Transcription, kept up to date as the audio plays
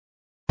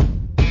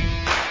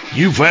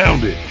You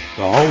found it,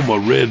 the home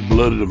of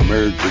red-blooded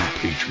American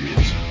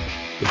patriots.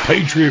 The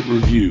Patriot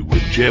Review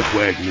with Jeff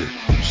Wagner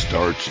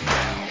starts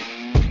now.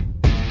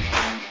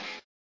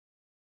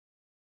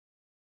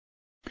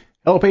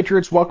 Hello,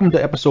 Patriots. Welcome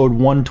to episode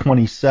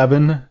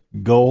 127,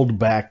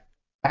 Gold-Backed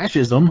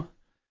Fascism.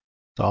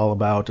 It's all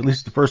about, at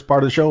least the first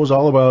part of the show is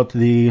all about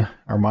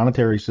our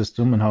monetary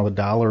system and how the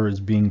dollar is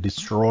being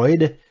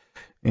destroyed,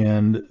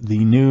 and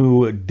the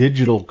new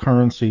digital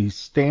currency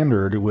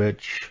standard,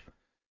 which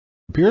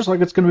appears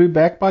like it's going to be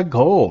backed by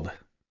gold.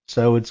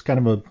 So it's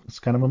kind of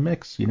a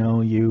mix.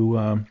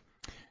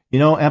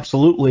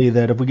 Absolutely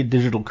that if we get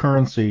digital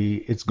currency,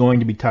 it's going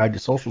to be tied to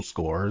social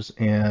scores,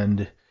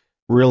 and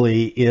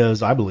really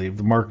is, I believe,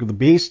 the mark of the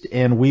beast,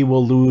 and we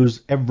will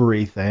lose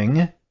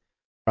everything.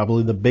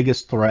 Probably the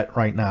biggest threat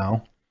right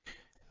now.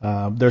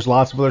 There's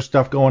lots of other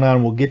stuff going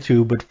on we'll get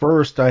to, but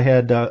first I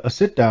had a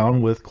sit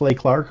down with Clay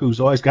Clark, who's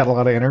always got a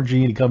lot of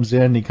energy, and he comes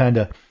in and he kind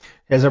of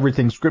has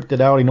everything scripted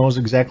out. He knows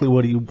exactly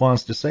what he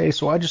wants to say,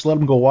 so I just let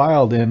him go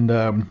wild,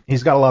 and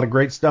he's got a lot of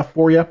great stuff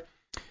for you.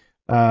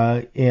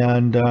 I'm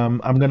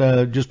going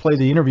to just play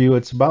the interview.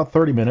 It's about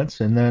 30 minutes,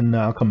 and then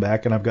I'll come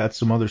back, and I've got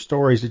some other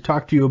stories to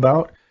talk to you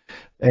about.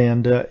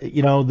 And,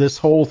 this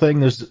whole thing,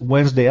 this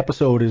Wednesday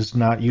episode is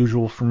not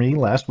usual for me.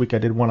 Last week I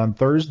did one on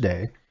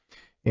Thursday,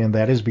 and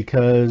that is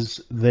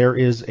because there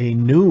is a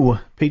new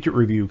Patriot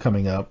Review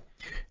coming up,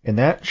 and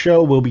that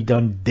show will be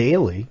done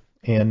daily.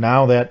 And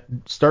now that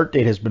start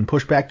date has been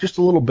pushed back just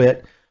a little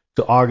bit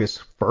to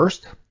August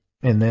 1st,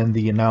 and then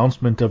the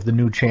announcement of the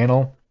new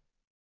channel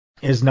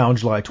is now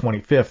July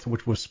 25th,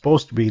 which was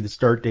supposed to be the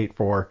start date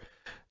for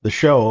the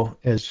show,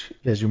 as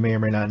you may or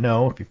may not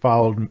know. If you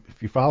follow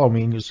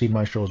me and you've seen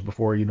my shows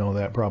before, you know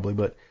that probably.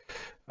 But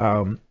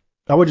I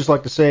would just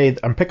like to say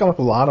I'm picking up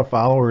a lot of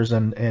followers,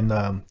 and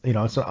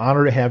it's an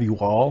honor to have you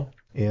all,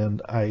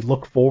 and I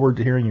look forward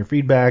to hearing your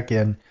feedback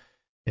and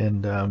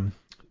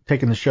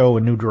taking the show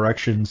in new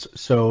directions.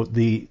 So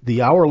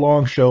the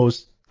hour-long show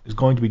is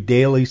going to be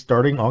daily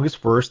starting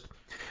August 1st.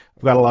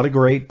 I've got a lot of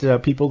great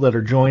people that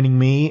are joining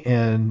me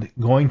and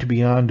going to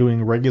be on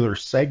doing regular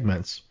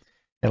segments.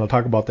 And I'll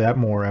talk about that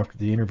more after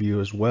the interview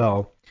as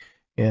well.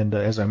 And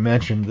as I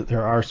mentioned,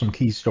 there are some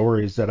key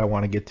stories that I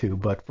want to get to.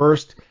 But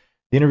first,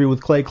 the interview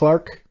with Clay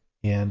Clark,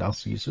 and I'll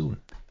see you soon.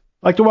 I'd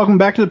like to welcome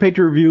back to the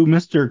Patriot Review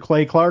Mr.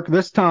 Clay Clark.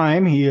 This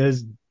time he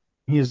is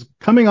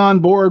coming on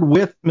board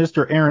with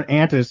Mr. Aaron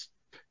Antis,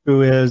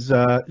 who is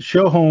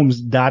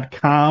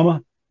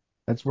showhomes.com.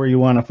 That's where you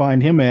want to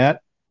find him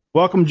at.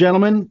 Welcome,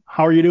 gentlemen.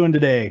 How are you doing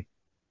today?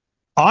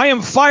 I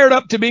am fired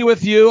up to be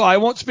with you. I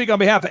won't speak on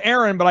behalf of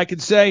Aaron, but I can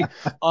say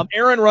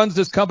Aaron runs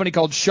this company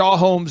called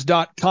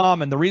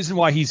showhomes.com, and the reason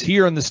why he's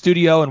here in the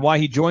studio and why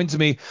he joins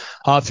me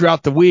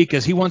throughout the week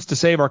is he wants to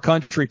save our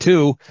country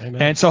too.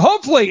 Amen. And so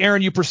hopefully,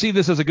 Aaron, you perceive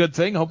this as a good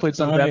thing. Hopefully it's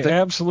not a bad thing.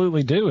 I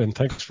absolutely do, and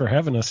thanks for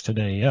having us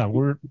today. Yeah,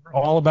 we're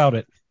all about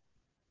it.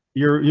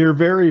 You're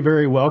very,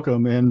 very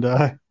welcome. And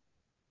now,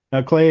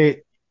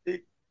 Clay,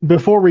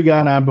 before we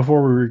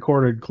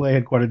recorded, Clay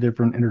had quite a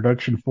different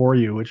introduction for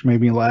you, which made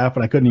me laugh,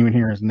 and I couldn't even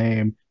hear his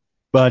name.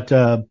 But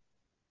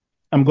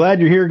I'm glad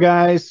you're here,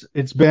 guys.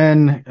 It's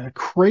been a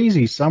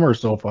crazy summer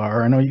so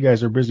far. I know you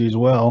guys are busy as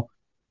well.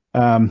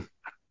 Let's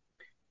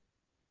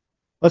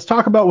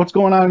talk about what's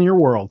going on in your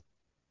world.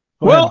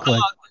 Go ahead, Clay.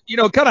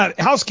 Kind of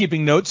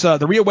housekeeping notes.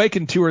 The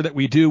Reawaken tour that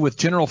we do with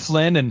General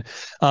Flynn and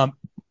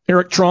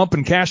Eric Trump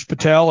and Kash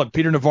Patel and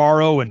Peter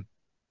Navarro and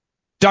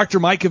Dr.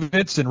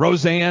 Mikovits and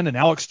Roseanne and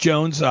Alex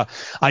Jones.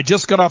 I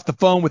just got off the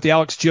phone with the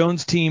Alex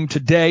Jones team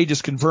today,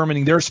 just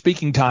confirming their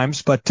speaking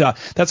times. But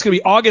that's going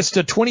to be August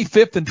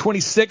 25th and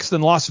 26th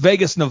in Las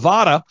Vegas,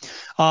 Nevada.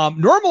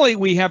 Normally,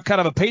 we have kind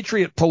of a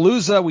Patriot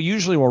Palooza. We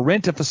usually will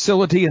rent a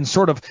facility and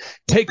sort of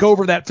take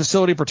over that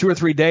facility for 2 or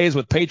 3 days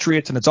with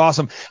Patriots, and it's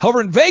awesome.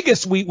 However, in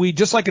Vegas, we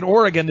just like in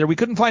Oregon, we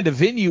couldn't find a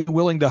venue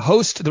willing to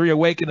host the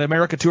Reawaken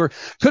America tour.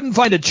 Couldn't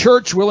find a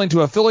church willing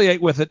to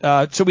affiliate with it.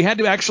 So we had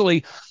to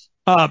actually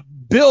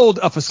build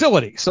a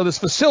facility. So this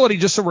facility,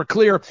 just so we're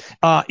clear,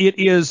 it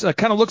is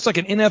kind of looks like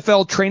an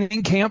NFL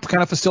training camp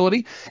kind of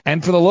facility.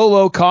 And for the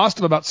low cost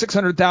of about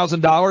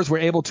 $600,000, we're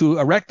able to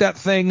erect that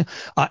thing,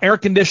 air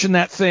condition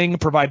that thing,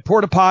 provide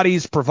porta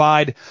potties,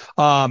 provide,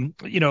 all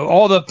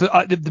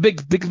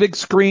the big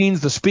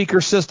screens, the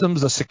speaker systems,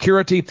 the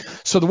security.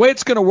 So the way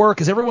it's going to work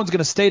is everyone's going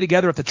to stay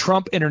together at the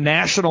Trump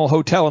International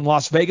Hotel in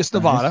Las Vegas,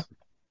 Nevada. Nice.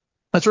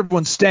 That's where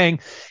everyone's staying.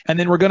 And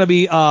then we're going to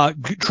be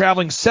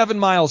traveling 7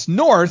 miles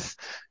north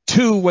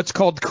to what's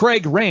called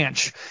Craig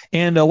Ranch.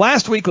 And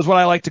last week was what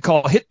I like to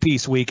call Hit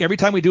Piece Week. Every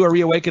time we do a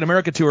Reawaken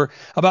America tour,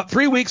 about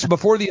 3 weeks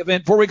before the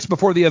event, 4 weeks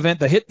before the event,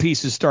 the hit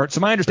pieces start. So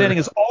my understanding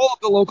is all of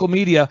the local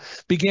media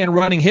began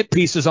running hit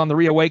pieces on the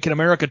Reawaken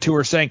America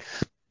tour saying,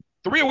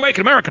 the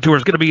Reawaken America tour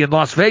is going to be in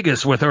Las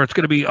Vegas with her. It's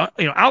going to be,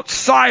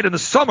 outside in the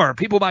summer.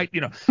 People might,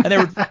 and they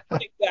were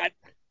think that,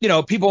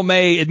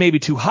 it may be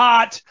too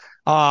hot.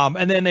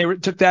 And then they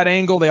took that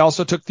angle. They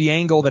also took the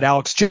angle that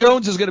Alex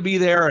Jones is going to be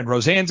there and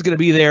Roseanne's going to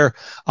be there,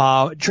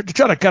 to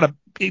try to kind of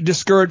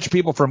discourage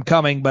people from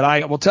coming. But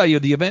I will tell you,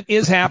 the event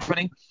is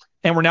happening.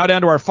 And we're now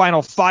down to our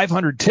final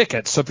 500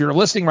 tickets. So if you're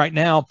listening right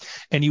now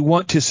and you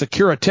want to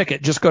secure a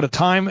ticket, just go to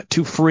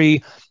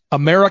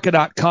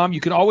timetofreeamerica.com.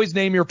 You can always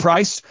name your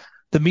price.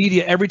 The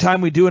media, every time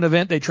we do an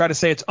event, they try to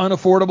say it's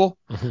unaffordable.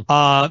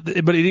 But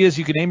it is.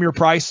 You can name your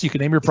price. It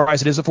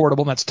is affordable.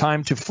 And that's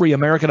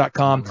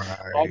timetofreeamerica.com,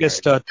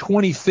 August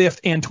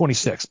 25th and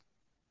 26th.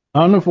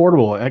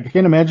 Unaffordable. I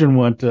can't imagine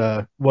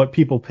what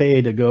people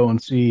pay to go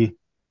and see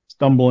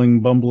stumbling,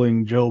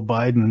 bumbling Joe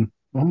Biden.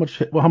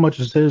 How much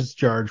is his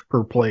charge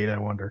per plate, I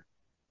wonder?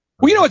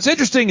 Well, what's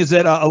interesting is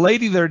that a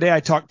lady the other day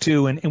I talked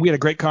to, and we had a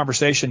great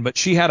conversation, but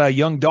she had a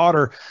young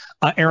daughter,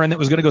 Aaron, that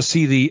was going to go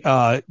see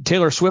the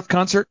Taylor Swift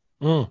concert.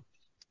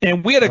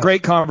 And we had a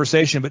great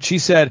conversation, but she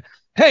said,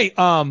 hey,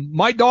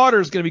 my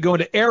daughter's going to be going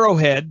to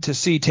Arrowhead to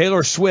see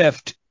Taylor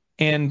Swift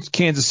in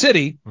Kansas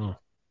City.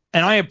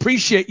 And I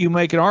appreciate you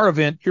making your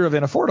event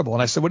affordable.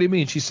 And I said, what do you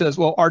mean? She says,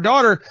 well, our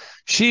daughter,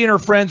 she and her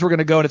friends were going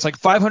to go, and it's like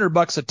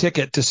 $500 a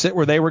ticket to sit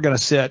where they were going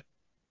to sit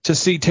to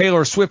see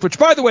Taylor Swift, which,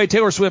 by the way,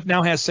 Taylor Swift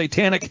now has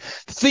satanic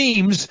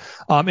themes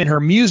in her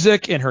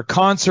music, in her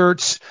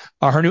concerts,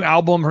 her new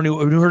album, her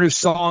new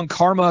song,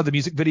 Karma. The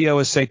music video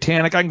is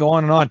satanic. I can go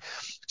on and on.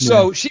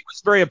 So she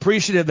was very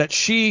appreciative that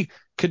she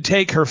could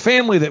take her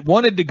family that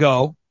wanted to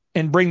go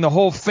and bring the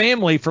whole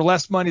family for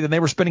less money than they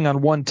were spending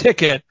on one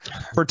ticket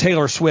for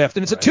Taylor Swift.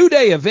 And it's a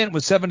 2-day event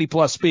with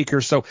 70-plus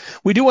speakers, so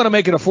we do want to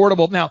make it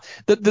affordable. Now,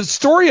 the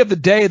story of the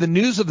day, the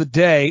news of the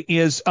day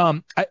is,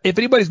 if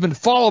anybody's been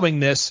following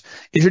this,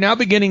 is you're now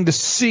beginning to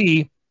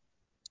see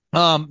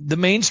the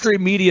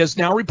mainstream media is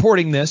now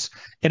reporting this,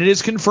 and it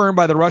is confirmed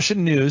by the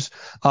Russian news,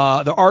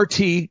 the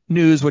RT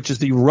news, which is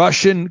the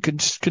Russian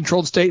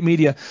controlled state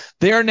media.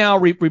 They are now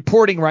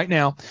reporting right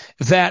now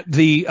that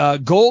the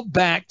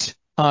gold-backed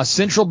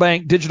central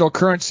bank digital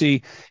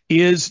currency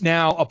is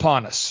now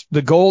upon us.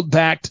 The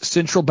gold-backed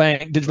central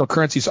bank digital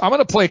currency. So I'm going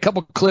to play a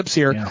couple clips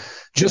here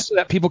just so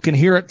that people can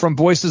hear it from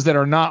voices that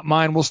are not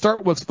mine. We'll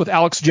start with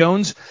Alex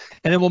Jones,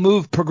 and then we'll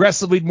move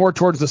progressively more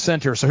towards the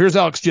center. So here's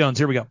Alex Jones.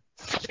 Here we go.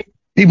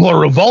 People are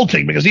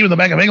revolting because even the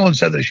Bank of England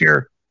said this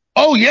year,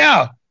 oh,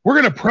 yeah,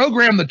 we're going to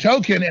program the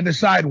token and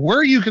decide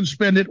where you can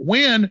spend it,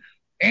 when,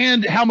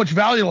 and how much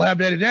value it'll have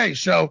day to day.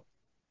 So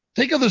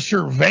think of the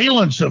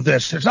surveillance of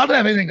this. It's not that I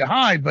have anything to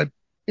hide, but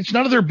it's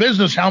none of their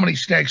business how many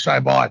steaks I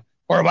bought,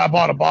 or if I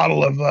bought a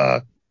bottle of,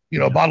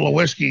 bottle of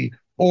whiskey.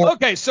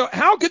 Okay, so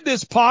how could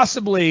this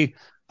possibly?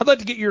 I'd like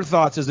to get your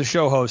thoughts as the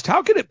show host.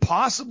 How could it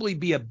possibly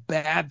be a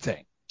bad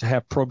thing to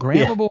have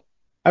programmable?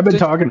 Yeah.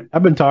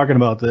 I've been talking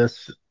about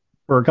this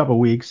for a couple of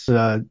weeks.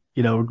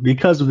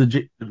 Because of the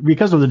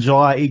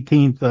July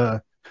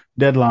 18th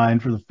deadline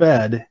for the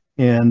Fed,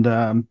 and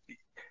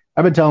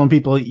I've been telling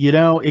people,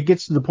 it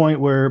gets to the point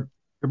where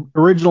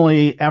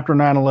originally, after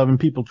 9/11,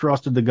 people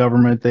trusted the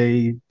government.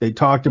 They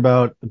talked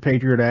about the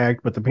Patriot Act,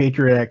 but the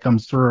Patriot Act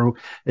comes through.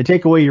 They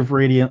take away your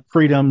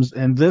freedoms,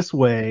 and this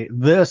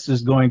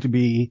is going to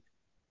be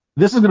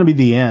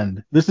the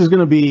end. This is going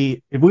to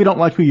be, if we don't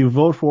like who you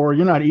vote for,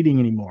 you're not eating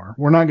anymore.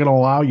 We're not going to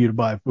allow you to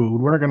buy food.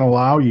 We're not going to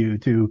allow you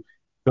to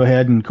go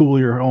ahead and cool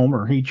your home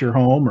or heat your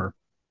home, or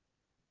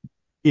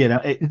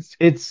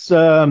it's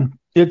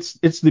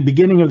the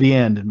beginning of the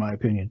end, in my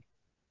opinion.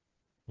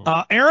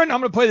 Aaron,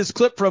 I'm going to play this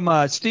clip from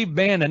Steve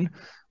Bannon.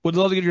 Would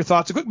love to get your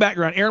thoughts. A quick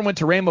background. Aaron went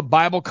to Rhema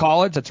Bible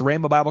College. That's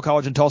Rhema Bible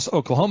College in Tulsa,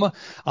 Oklahoma.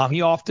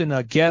 He often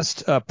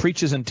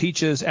preaches and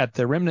teaches at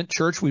the Remnant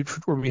Church,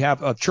 where we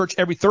have a church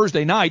every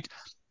Thursday night.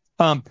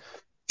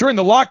 During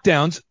the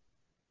lockdowns,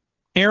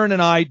 Aaron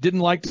and I didn't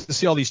like to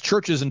see all these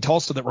churches in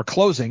Tulsa that were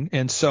closing.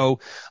 And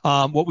so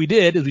what we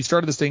did is we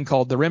started this thing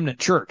called the Remnant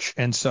Church.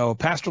 And so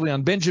Pastor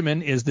Leon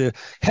Benjamin is the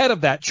head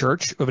of that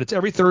church, but it's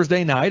every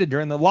Thursday night. And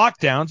during the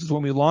lockdowns is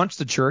when we launched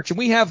the church. And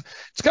we have,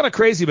 it's kind of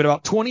crazy, but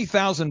about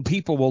 20,000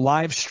 people will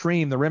live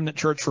stream the Remnant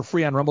Church for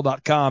free on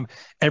rumble.com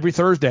every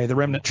Thursday, the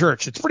Remnant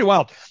Church. It's pretty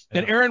wild.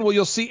 Yeah. And Aaron,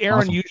 you'll see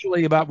Aaron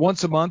usually about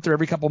once a month or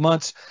every couple of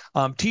months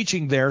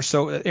teaching there.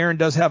 So Aaron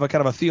does have a kind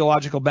of a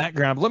theological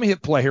background. But let me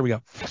hit play. Here we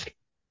go.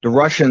 The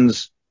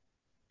Russians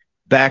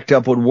backed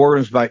up what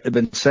Warren's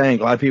been saying.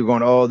 A lot of people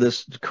going, oh,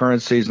 this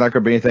currency is not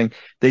going to be anything.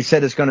 They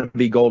said it's going to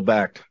be gold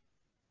backed.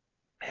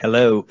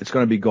 Hello, it's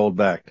going to be gold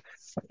backed.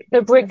 The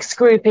BRICS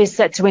group is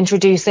set to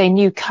introduce a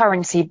new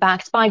currency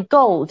backed by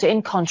gold,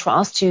 in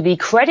contrast to the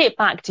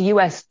credit-backed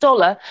US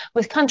dollar,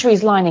 with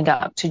countries lining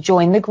up to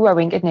join the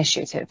growing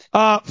initiative.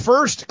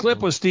 First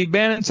clip was Steve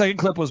Bannon. Second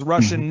clip was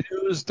Russian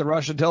news, the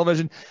Russian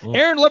television.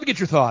 Aaron, love to get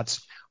your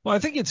thoughts. Well, I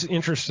think it's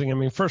interesting. I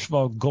mean, first of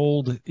all,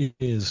 gold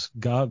is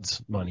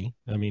God's money.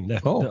 I mean,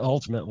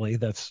 ultimately,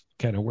 that's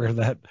kind of where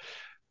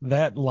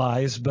that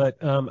lies.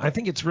 But I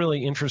think it's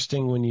really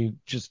interesting when you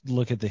just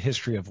look at the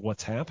history of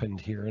what's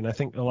happened here. And I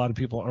think a lot of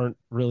people aren't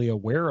really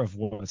aware of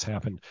what's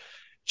happened.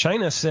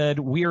 China said,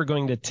 we are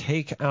going to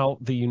take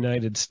out the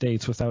United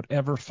States without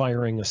ever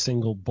firing a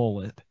single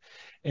bullet.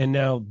 And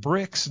now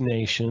BRICS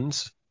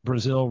nations,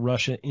 Brazil,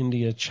 Russia,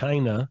 India,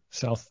 China,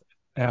 South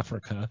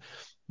Africa,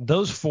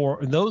 those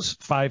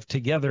five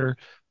together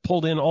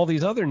pulled in all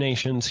these other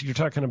nations. You're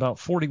talking about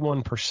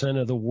 41%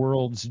 of the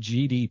world's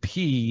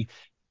GDP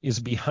is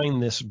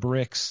behind this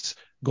BRICS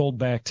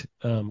gold-backed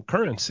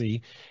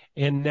currency.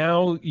 And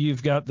now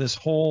you've got this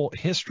whole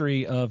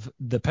history of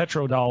the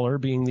petrodollar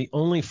being the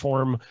only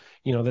form,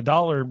 the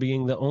dollar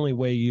being the only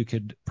way you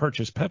could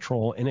purchase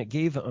petrol. And it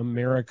gave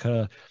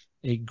America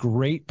a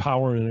great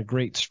power and a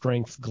great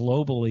strength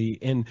globally.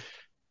 And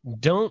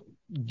don't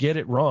get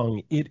it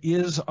wrong. It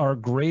is our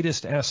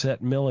greatest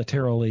asset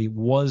militarily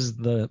was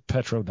the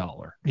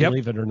petrodollar,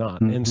 believe it or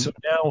not. Mm-hmm. And so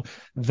now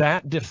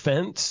that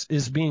defense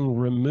is being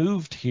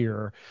removed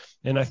here.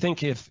 And I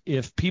think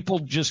if people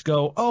just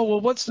go, oh,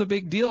 well, what's the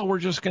big deal? We're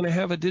just going to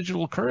have a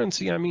digital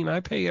currency. I mean, I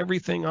pay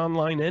everything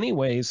online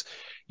anyways.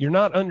 You're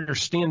not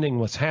understanding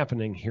what's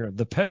happening here.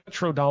 The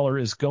petrodollar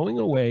is going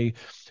away,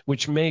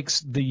 which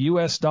makes the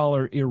U.S.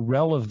 dollar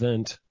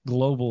irrelevant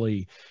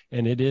globally,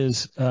 and it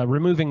is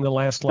removing the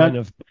last line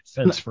of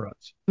defense for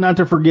us. Not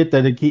to forget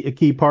that a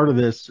key part of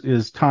this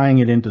is tying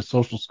it into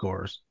social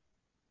scores.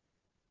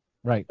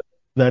 Right.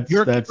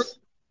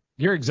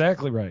 You're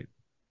exactly right.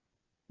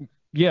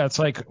 Yeah, it's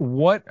like,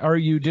 what are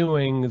you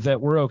doing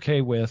that we're okay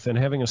with, and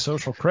having a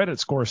social credit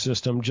score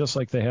system just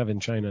like they have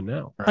in China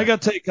now? Right. I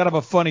got to tell you kind of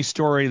a funny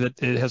story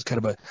that it has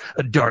kind of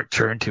a dark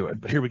turn to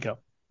it, but here we go.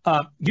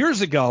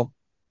 Years ago,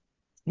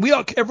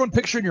 everyone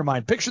picture in your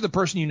mind, picture the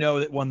person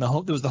that won there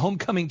was the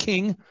homecoming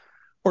king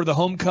or the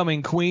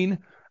homecoming queen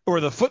or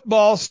the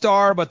football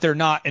star, but they're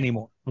not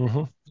anymore.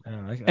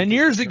 Mm-hmm. And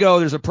years ago,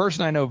 there's a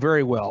person I know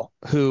very well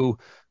who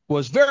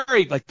was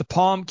very like the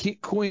prom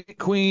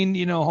queen,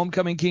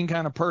 homecoming king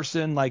kind of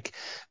person, like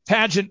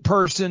pageant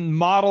person,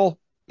 model.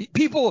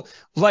 People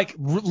like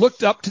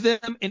looked up to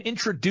them and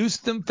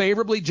introduced them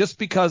favorably just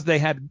because they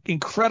had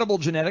incredible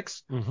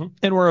genetics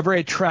and were a very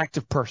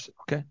attractive person.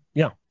 Okay.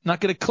 Yeah. Not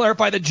going to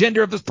clarify the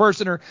gender of this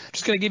person, or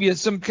just going to give you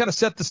some kind of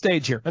set the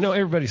stage here. I know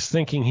everybody's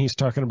thinking he's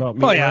talking about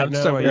me. Oh yeah, right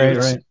now.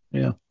 Right.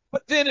 Yeah.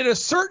 But then at a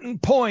certain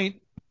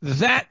point,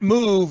 that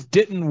move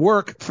didn't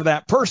work for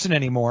that person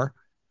anymore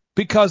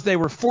because they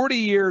were 40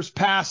 years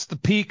past the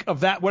peak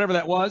of that, whatever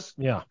that was.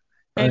 Yeah.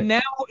 And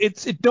now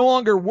it no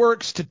longer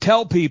works to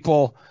tell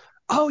people,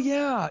 oh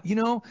yeah,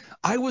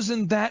 I was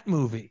in that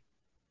movie,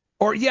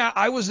 or yeah,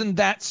 I was in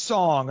that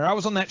song, or I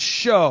was on that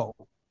show.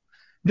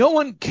 No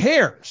one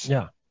cares.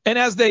 Yeah. And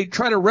as they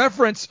try to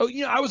reference,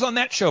 I was on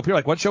that show. People are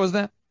like, what show was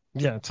that?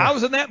 Yeah. I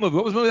was in that movie.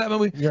 What was that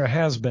movie? You're a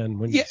has-been.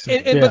 When you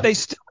say that. But they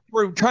still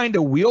were trying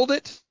to wield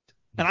it.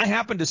 And I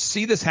happen to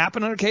see this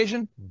happen on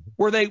occasion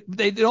where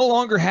they no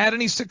longer had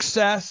any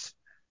success.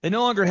 They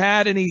no longer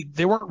had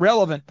they weren't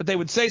relevant, but they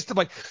would say stuff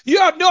like, you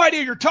have no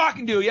idea who you're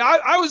talking to. Yeah,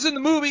 I was in the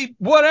movie,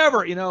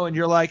 whatever, and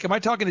you're like, am I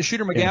talking to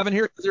Shooter McGavin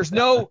here? There's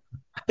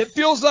it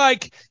feels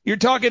like you're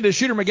talking to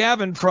Shooter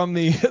McGavin from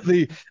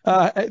the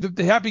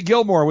Happy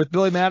Gilmore with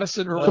Billy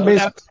Madison.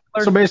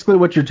 So basically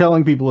what you're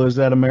telling people is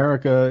that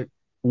America,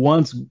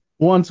 once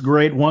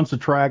great, once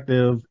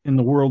attractive in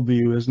the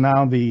worldview, is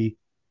now the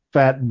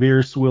fat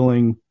beer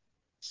swilling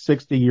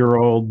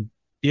 60-year-old.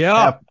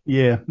 Yeah.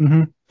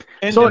 Mm-hmm.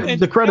 And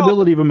the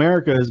credibility of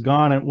America is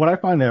gone. And what I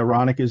find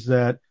ironic is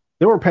that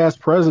there were past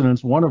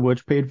presidents, one of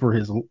which paid for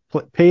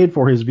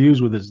his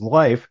views with his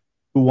life,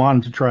 who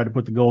wanted to try to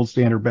put the gold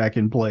standard back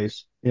in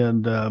place.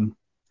 And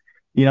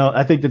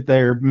I think that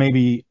they're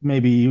maybe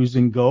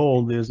using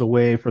gold as a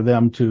way for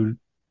them to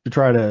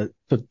try to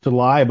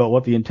lie about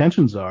what the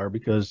intentions are,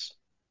 because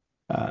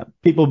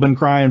people have been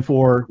crying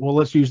for, well,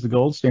 let's use the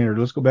gold standard.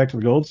 Let's go back to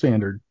the gold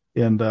standard.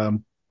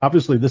 And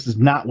obviously this is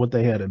not what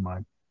they had in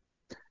mind.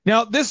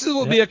 Now, this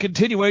will be a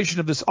continuation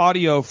of this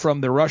audio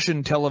from the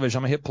Russian television.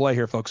 I'm going to hit play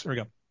here, folks. Here we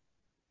go.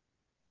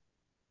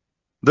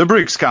 The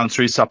BRICS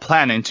countries are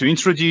planning to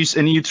introduce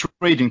a new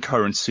trading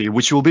currency,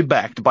 which will be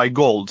backed by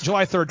gold.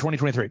 July 3rd,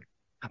 2023.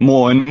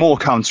 More and more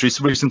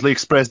countries recently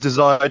expressed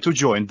desire to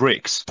join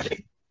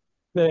BRICS.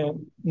 The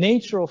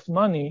nature of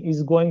money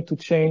is going to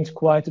change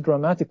quite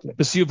dramatically.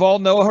 This is Yuval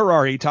Noah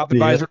Harari, top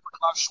advisor for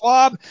Klaus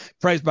Schwab,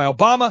 praised by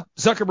Obama,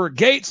 Zuckerberg,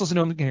 Gates. Listen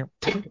to him here.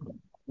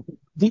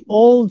 The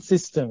old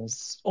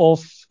systems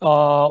of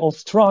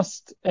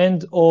trust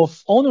and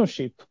of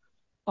ownership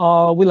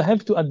will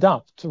have to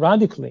adapt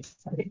radically.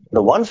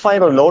 The one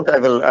final note I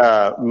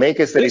will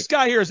make is that this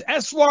guy here is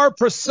Eswar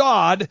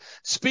Prasad,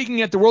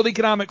 speaking at the World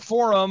Economic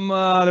Forum,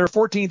 their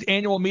 14th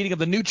annual meeting of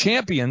the new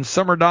champions,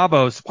 Summer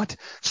Davos. What?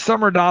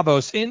 Summer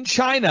Davos in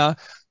China,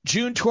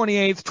 June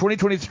 28th,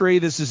 2023.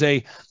 This is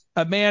a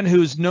man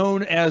who's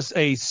known as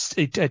a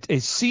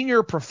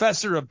senior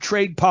professor of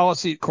trade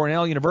policy at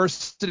Cornell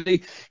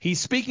University. He's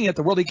speaking at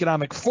the World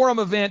Economic Forum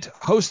event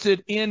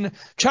hosted in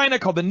China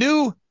called the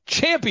New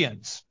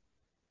Champions.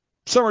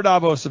 Summer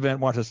Davos event.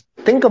 Watch this.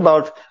 Think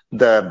about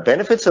the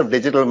benefits of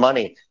digital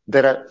money.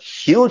 There are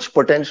huge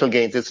potential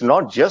gains. It's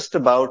not just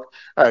about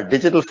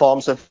digital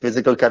forms of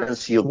physical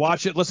currency.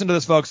 Watch it. Listen to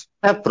this, folks.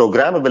 Have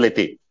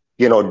programmability.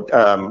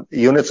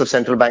 Units of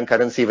central bank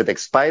currency with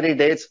expiry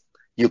dates.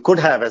 You could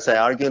have, as I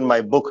argue in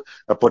my book,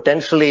 a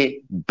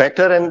potentially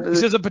better and...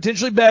 This is a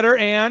potentially better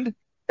and...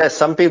 Yes,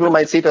 some people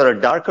might see it, or a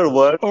darker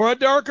world. Or a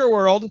darker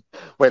world.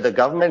 Where the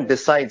government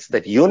decides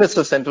that units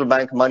of central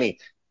bank money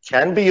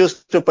can be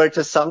used to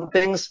purchase some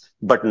things,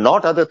 but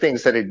not other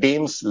things that it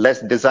deems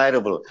less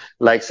desirable,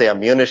 like, say,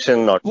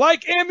 ammunition or.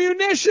 Like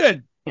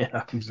ammunition.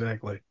 Yeah,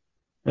 exactly.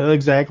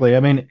 Exactly. I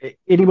mean,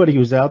 anybody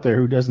who's out there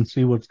who doesn't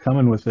see what's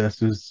coming with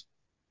this is,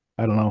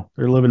 I don't know,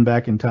 they're living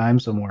back in time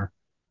somewhere.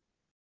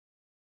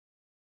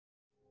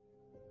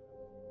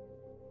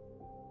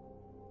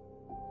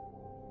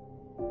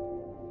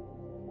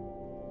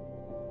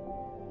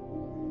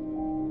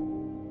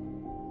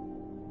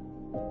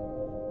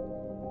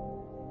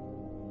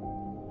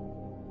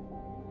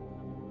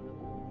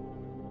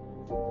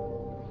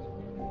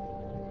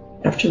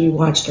 After we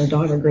watched our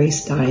daughter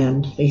Grace die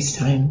on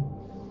FaceTime,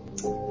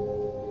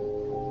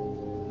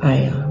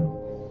 I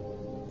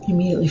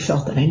immediately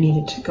felt that I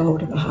needed to go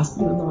to the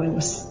hospital, even though I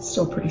was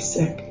still pretty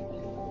sick.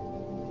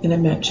 And I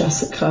met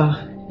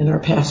Jessica and our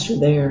pastor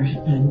there,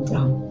 and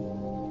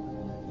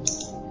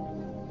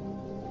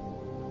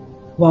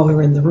while we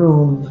were in the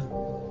room,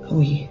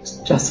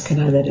 Jessica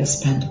and I let us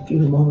spend a few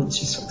moments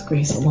just with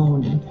Grace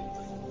alone, and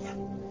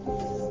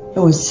it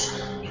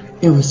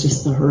was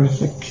just a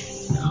horrific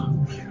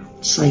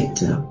sight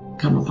to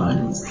come upon.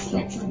 It was the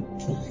fact that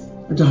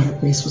our daughter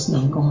Grace was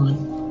now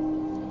gone.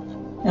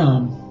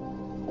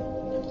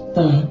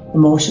 The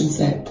emotions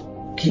that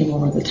came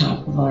over the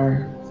top of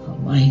our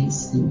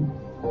minds and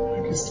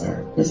just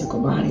our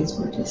physical bodies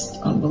were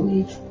just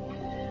unbelief.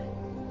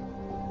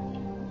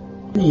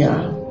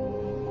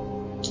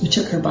 We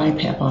took her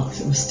BiPAP off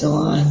because it was still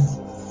on.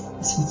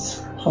 This was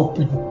hope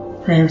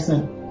and prayers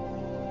that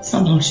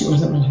somehow she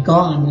wasn't really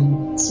gone.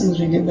 And as soon as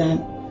we did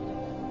that,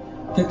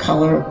 the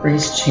color of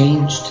Grace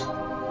changed.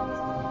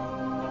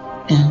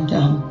 And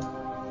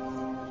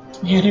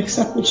we had to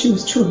accept that she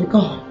was truly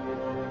gone.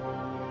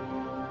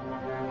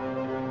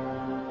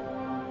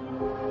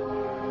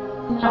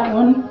 Not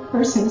one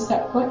person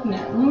stepped foot in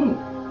that room.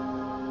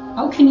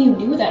 How can you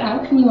do that? How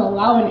can you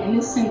allow an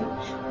innocent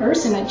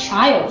person, a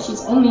child,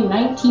 she's only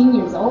 19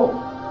 years old,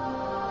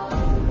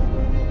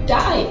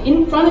 die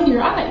in front of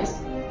your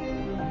eyes?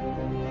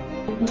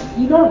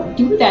 You don't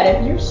do that.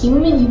 If you're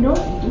human, you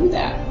don't do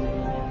that.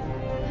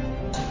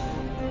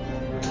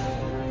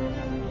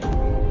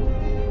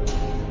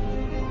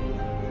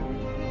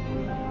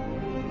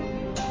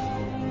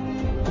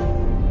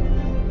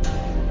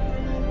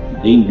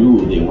 They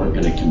knew they weren't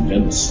going to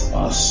convince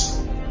us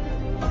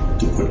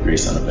to put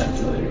Grace on a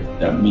ventilator.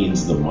 That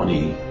means the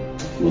money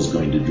was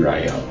going to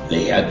dry up.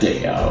 They had to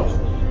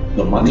have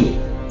the money.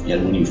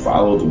 And when you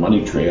follow the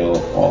money trail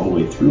all the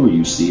way through,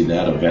 you see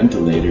that a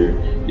ventilator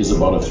is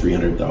about a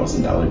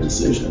 $300,000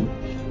 decision.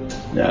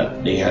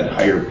 That they had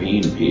higher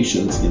paying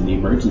patients in the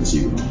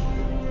emergency room.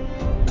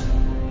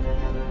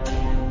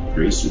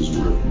 Grace was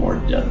worth more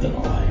dead than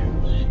alive.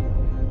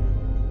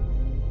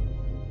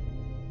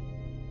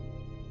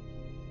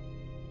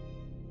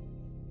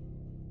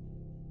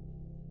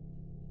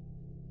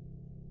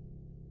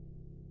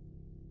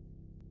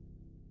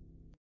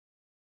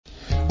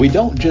 We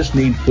don't just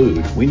need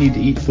food, we need to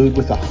eat food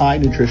with a high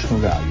nutritional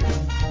value.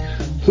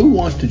 Who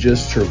wants to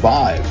just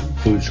survive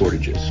food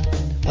shortages?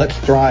 Let's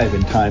thrive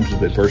in times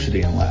of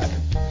adversity and lack.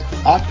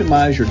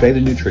 Optimize your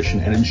daily nutrition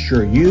and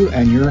ensure you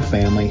and your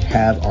family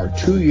have our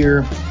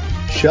 2-year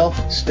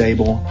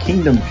shelf-stable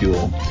Kingdom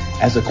Fuel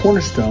as a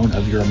cornerstone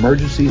of your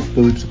emergency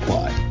food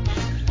supply.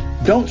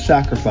 Don't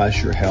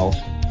sacrifice your health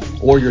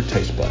or your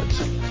taste buds.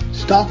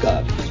 Stock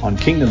up on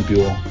Kingdom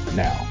Fuel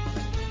now.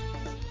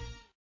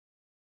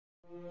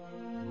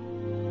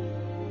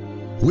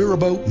 We're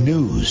about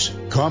news,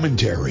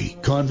 commentary,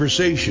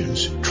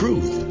 conversations,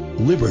 truth,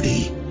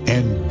 liberty,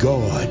 and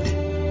God.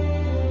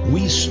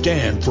 We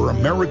stand for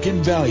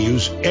American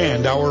values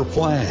and our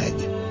flag.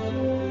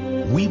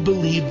 We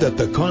believe that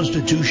the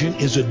Constitution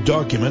is a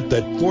document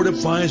that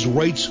fortifies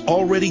rights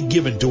already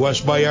given to us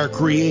by our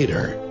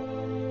Creator.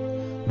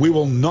 We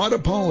will not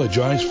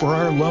apologize for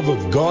our love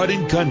of God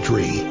and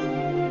country,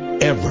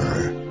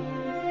 ever.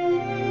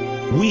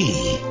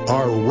 We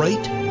are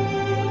Right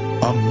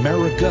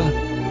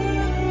America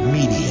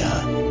Media.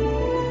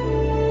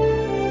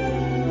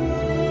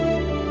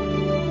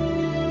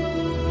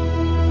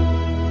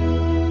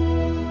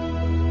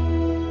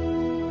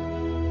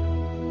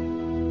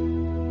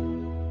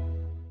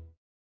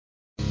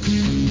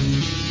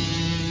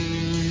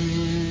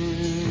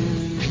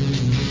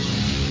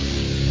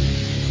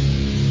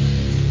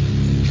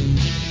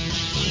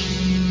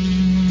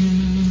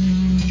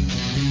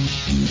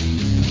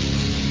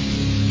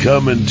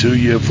 Coming to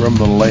you from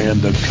the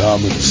land of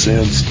common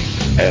sense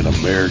and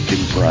American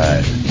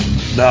pride.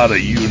 Not a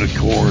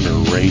unicorn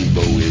or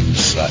rainbow in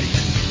sight.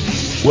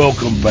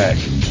 Welcome back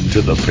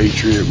to the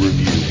Patriot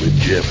Review with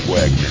Jeff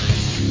Wagner.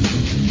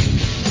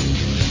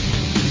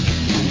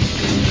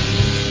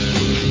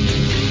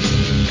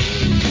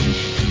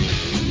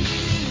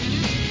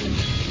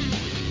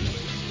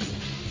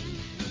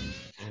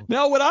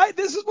 Now,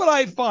 this is what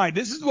I find.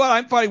 This is what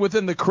I'm finding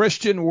within the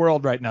Christian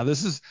world right now.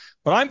 This is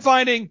what I'm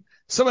finding.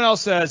 Someone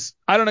else says,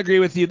 I don't agree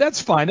with you.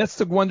 That's fine. That's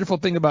the wonderful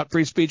thing about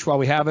free speech while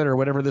we have it, or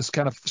whatever this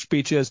kind of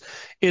speech is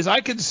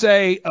I can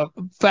say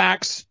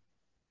facts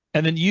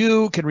and then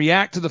you can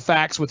react to the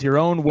facts with your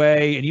own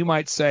way, and you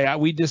might say,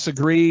 we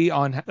disagree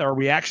on our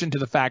reaction to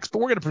the facts, but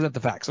we're going to present the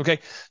facts, okay?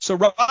 So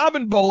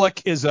Robin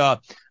Bullock is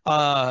a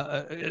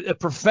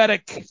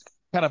prophetic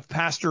kind of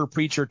pastor,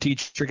 preacher,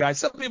 teacher guy.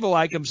 Some people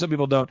like him, some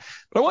people don't.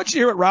 But I want you to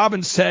hear what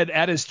Robin said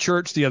at his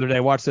church the other day.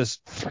 Watch this.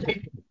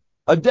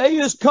 A day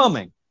is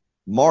coming.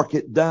 Mark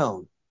it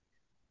down.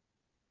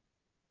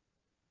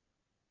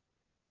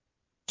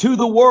 To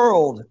the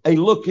world, a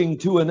looking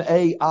to an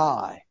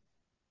AI.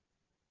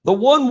 The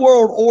one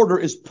world order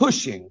is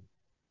pushing,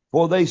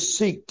 for they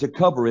seek to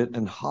cover it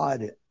and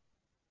hide it.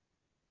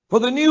 For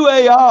the new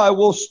AI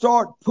will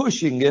start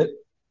pushing it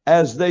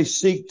as they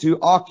seek to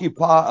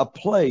occupy a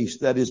place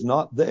that is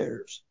not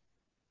theirs.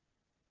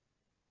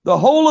 The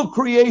whole of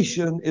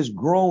creation is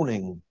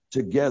groaning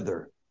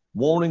together,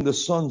 wanting the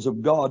sons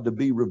of God to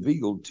be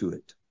revealed to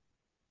it.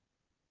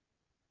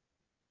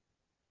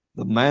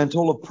 The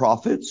mantle of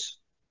prophets?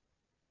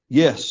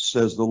 Yes,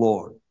 says the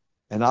Lord,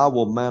 and I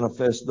will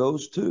manifest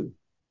those too.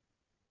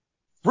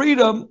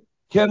 Freedom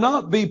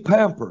cannot be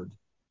pampered,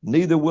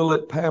 neither will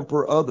it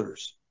pamper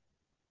others.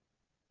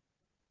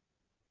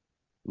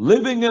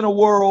 Living in a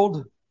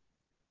world,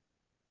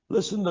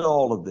 listen to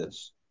all of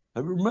this.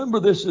 And remember,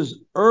 this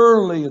is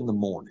early in the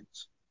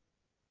mornings.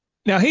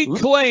 Now, he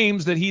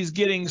claims that he's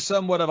getting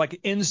somewhat of like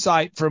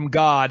insight from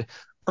God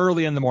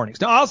early in the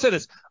mornings. Now, I'll say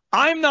this.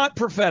 I'm not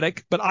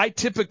prophetic, but I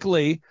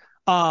typically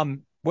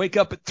wake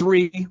up at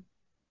 3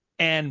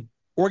 and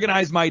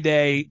organize my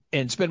day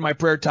and spend my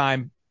prayer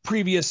time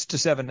previous to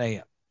 7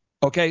 a.m.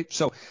 Okay,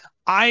 so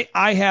I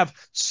have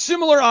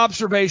similar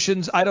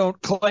observations. I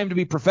don't claim to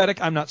be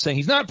prophetic. I'm not saying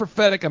he's not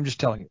prophetic. I'm just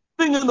telling you.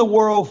 Living in the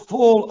world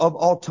full of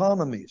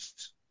autonomies,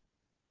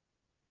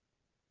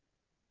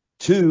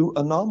 2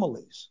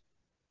 anomalies.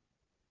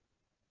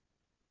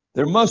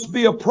 There must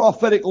be a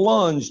prophetic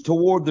lunge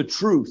toward the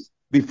truth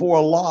before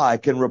a lie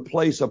can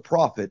replace a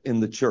prophet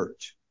in the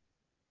church.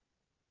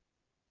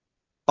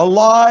 A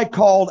lie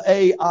called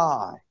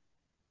AI.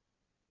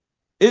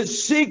 It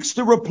seeks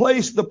to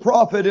replace the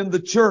prophet in the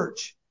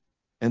church,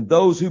 and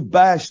those who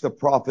bash the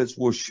prophets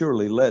will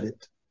surely let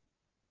it.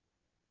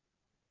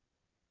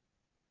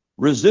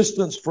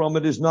 Resistance from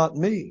it is not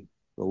me,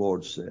 the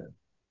Lord said.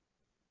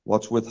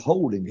 What's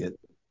withholding it,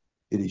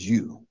 it is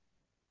you.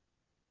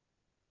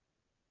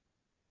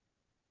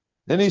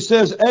 Then he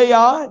says,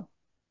 AI,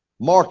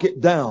 mark it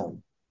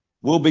down,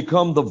 will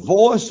become the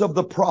voice of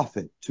the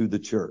prophet to the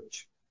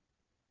church.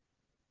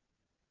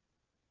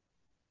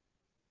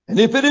 And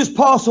if it is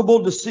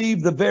possible,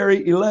 deceive the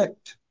very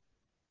elect.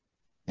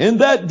 In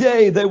that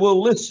day, they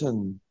will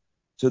listen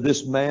to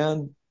this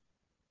man,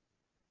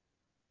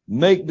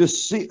 made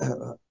deceiving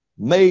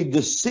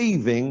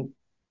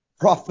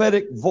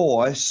prophetic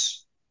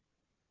voice.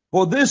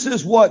 For this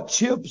is what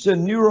chips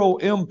and neural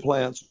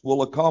implants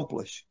will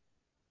accomplish.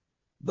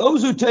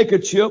 Those who take a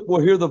chip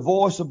will hear the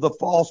voice of the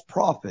false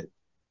prophet,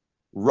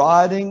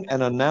 writing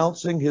and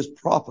announcing his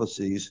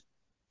prophecies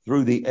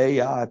through the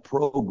AI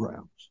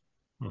programs.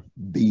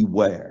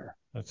 Beware.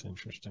 That's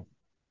interesting.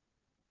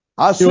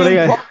 I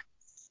send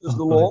prophets, says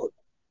the Lord.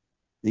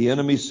 The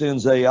enemy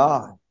sends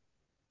AI.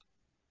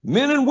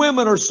 Men and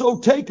women are so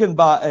taken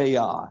by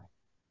AI.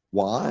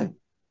 Why?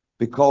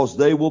 Because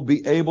they will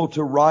be able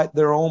to write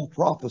their own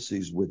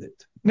prophecies with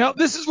it. Now,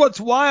 this is what's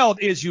wild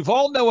is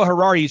Yuval Noah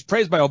Harari. He's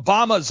praised by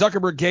Obama,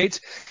 Zuckerberg,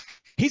 Gates.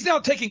 He's now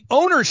taking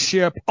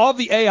ownership of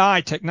the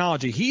AI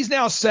technology. He's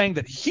now saying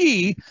that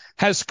he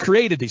has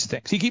created these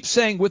things. He keeps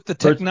saying with the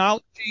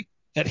technology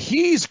that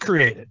he's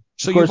created.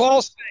 So you've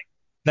all saying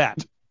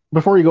that.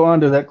 Before you go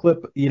on to that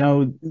clip,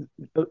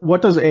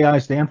 what does AI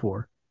stand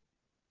for?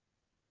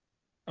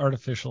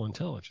 Artificial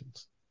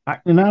intelligence. I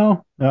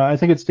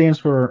think it stands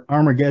for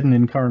Armageddon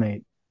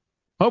Incarnate.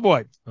 Oh,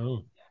 boy.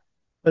 Oh.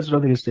 That's what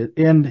I think it stands.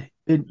 And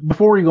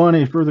before we go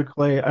any further,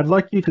 Clay, I'd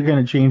like you to kind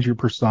of change your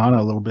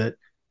persona a little bit.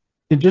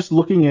 And just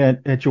looking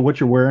at what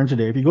you're wearing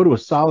today, if you go to a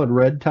solid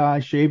red tie,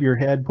 shave your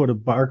head, put a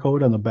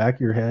barcode on the back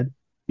of your head,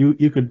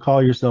 you could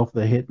call yourself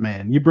the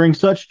Hitman. You bring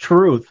such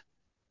truth.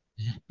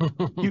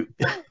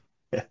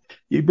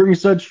 You bring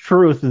such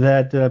truth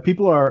that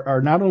people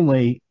are not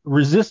only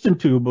resistant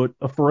to, but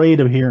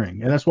afraid of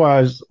hearing. And that's why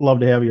I love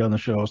to have you on the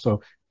show.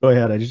 So go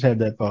ahead. I just had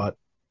that thought.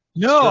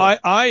 No,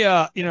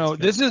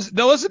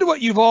 listen to what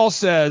Yuval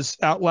says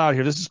out loud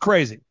here. This is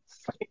crazy.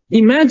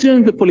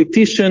 Imagine the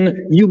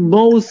politician you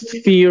most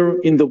fear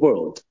in the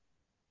world.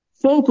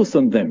 Focus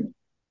on them.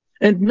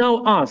 And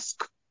now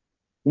ask,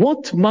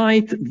 what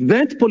might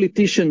that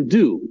politician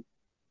do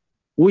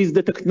with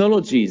the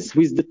technologies,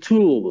 with the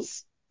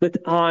tools that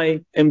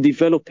I am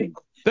developing?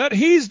 That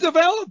he's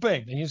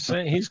developing. He's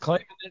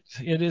claiming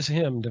it is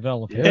him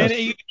developing. Yes. And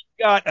you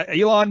got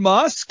Elon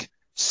Musk,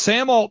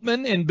 Sam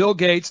Altman, and Bill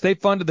Gates. They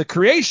funded the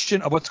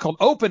creation of what's called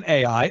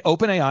OpenAI.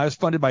 OpenAI was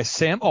funded by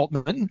Sam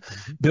Altman,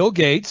 Bill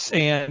Gates,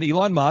 and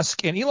Elon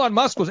Musk. And Elon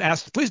Musk was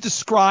asked, please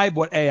describe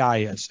what AI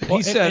is.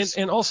 He says,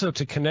 and also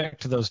to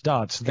connect to those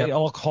dots, they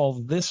all call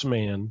this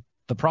man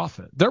the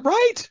prophet. They're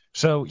right.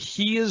 So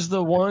he is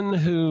the one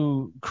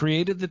who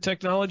created the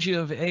technology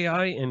of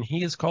AI, and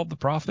he is called the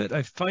prophet.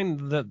 I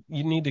find that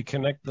you need to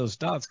connect those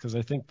dots because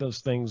I think those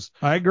things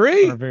I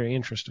agree. are very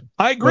interesting.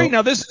 I agree.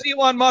 Now, this is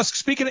Elon Musk.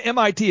 Speaking of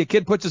MIT, a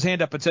kid puts his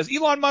hand up and says,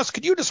 Elon Musk,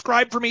 could you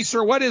describe for me,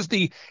 sir, what is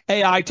the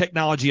AI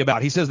technology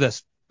about? He says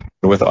this.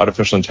 With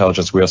artificial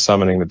intelligence, we are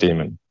summoning the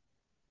demon.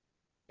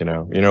 You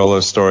know all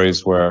those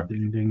stories where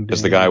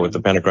there's the guy with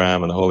the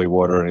pentagram and the holy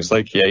water, and he's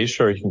like, yeah, he's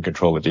sure he can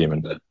control the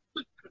demon.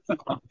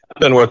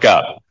 Doesn't work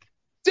out.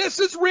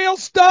 This is real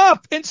stuff.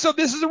 And so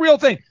this is a real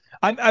thing.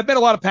 I've met a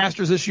lot of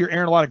pastors this year,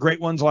 Aaron, a lot of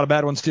great ones, a lot of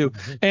bad ones too.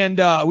 Mm-hmm.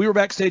 And we were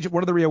backstage at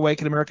one of the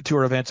Reawaken America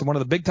Tour events, and one of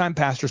the big-time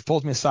pastors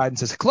pulls me aside and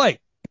says, Clay,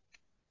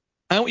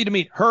 I want you to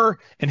meet her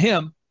and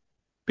him,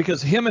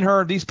 because him and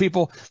her, these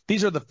people,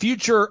 these are the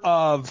future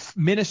of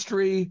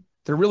ministry.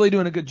 They're really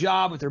doing a good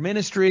job with their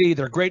ministry.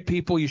 They're great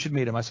people. You should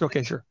meet them. I said,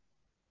 okay, sure.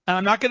 And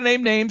I'm not going to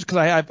name names because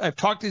I've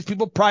talked to these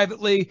people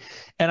privately,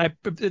 and at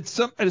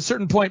a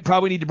certain point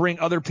probably need to bring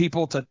other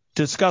people to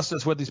discuss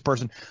this with this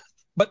person.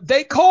 But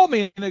they call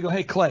me and they go,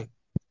 hey, Clay,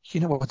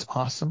 you know what's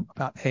awesome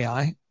about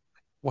AI?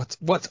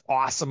 What's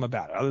awesome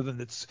about it, other than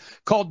it's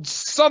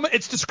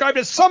described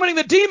as summoning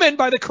the demon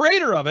by the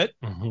creator of it,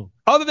 mm-hmm.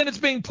 other than it's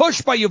being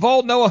pushed by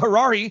Yuval Noah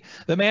Harari,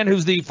 the man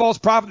who's the false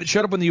prophet that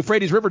showed up when the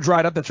Euphrates River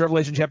dried up. That's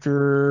Revelation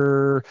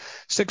chapter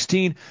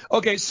 16.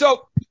 Okay,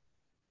 so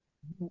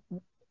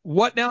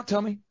what now?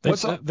 Tell me. They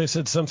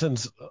said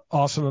something's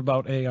awesome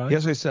about AI.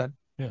 Yes, they said.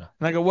 Yeah.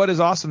 And I go, what is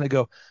awesome? They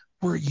go,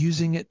 we're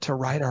using it to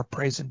write our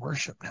praise and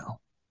worship now.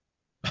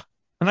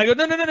 And I go,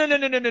 no.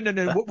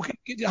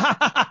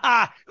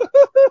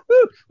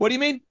 What do you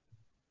mean?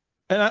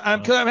 And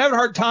I'm having a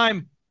hard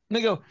time. And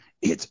they go,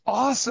 it's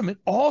awesome. And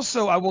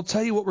also, I will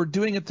tell you what we're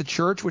doing at the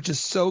church, which is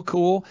so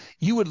cool.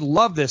 You would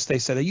love this, they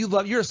said.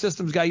 You're a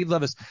systems guy. You'd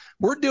love this.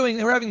 We're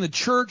having the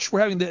church, we're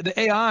having the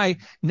AI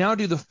now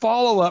do the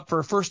follow-up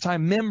for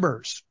first-time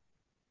members.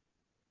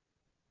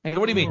 And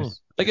what do you mean?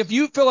 Like if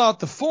you fill out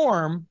the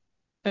form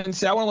and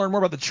say, I want to learn more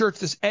about the church,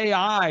 this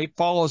AI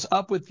follows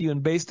up with you,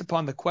 and based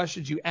upon the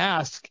questions you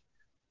ask,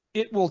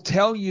 it will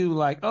tell you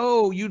like,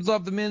 oh, you'd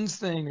love the men's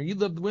thing or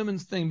you'd love the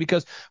women's thing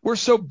because we're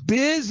so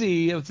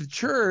busy with the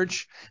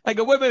church. I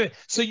go, wait.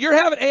 So you're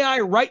having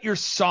AI write your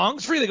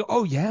songs for you? They go,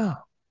 oh, yeah,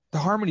 the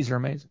harmonies are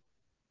amazing.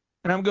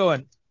 And I'm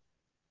going,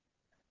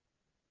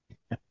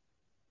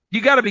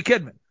 you got to be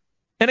kidding me.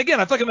 And again,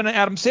 I feel like I'm in an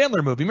Adam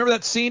Sandler movie. Remember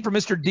that scene from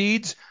Mr.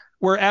 Deeds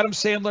where Adam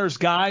Sandler's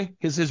guy,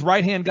 his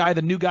right-hand guy,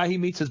 the new guy he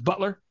meets, his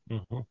butler,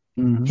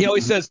 Mm-hmm. he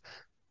always says,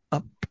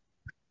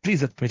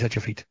 please let me touch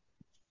your feet.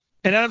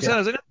 And Adam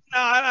Sandler's like, no,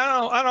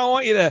 I don't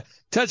want you to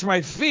touch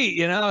my feet.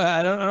 You know,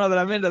 I don't know that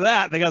I'm into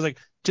that. The guy's like,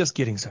 just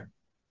kidding, sir.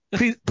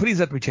 Please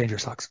let me change your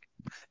socks.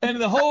 And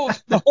the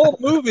whole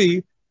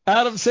movie,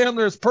 Adam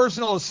Sandler's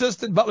personal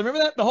assistant, butler.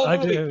 Remember that? The whole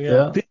movie? I do,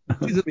 yeah.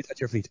 Please let me touch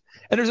your feet.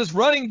 And there's this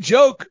running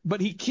joke, but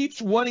he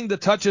keeps wanting to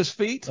touch his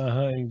feet.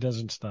 He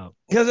doesn't stop.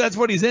 Because that's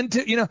what he's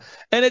into, you know.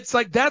 And it's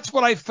like, that's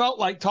what I felt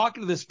like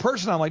talking to this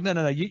person. I'm like,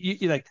 no.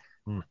 You like,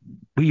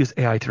 we use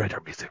AI to write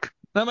our music.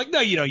 And I'm like, no,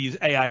 you don't use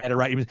AI to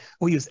write your music.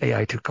 We use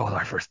AI to call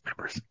our first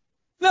members.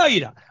 No, you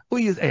don't.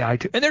 We use AI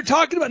to. And they're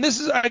talking about, and this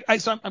is,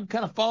 so I'm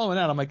kind of following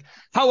out. I'm like,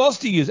 how else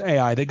do you use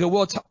AI? They go,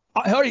 well, it's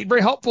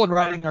very helpful in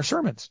writing our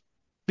sermons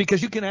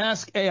because you can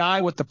ask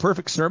AI what the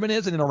perfect sermon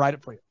is and it'll write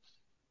it for you.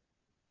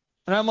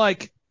 And I'm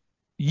like,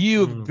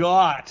 you've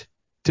got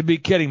to be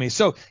kidding me.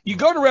 So you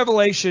go to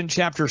Revelation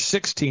chapter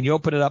 16, you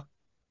open up.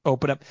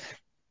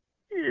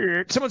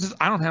 Someone says,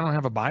 I don't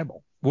have a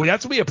Bible. Well,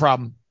 that's going to be a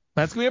problem.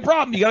 That's going to be a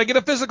problem. You got to get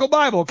a physical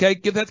Bible, okay?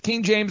 Get that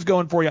King James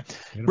going for you.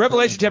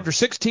 Revelation chapter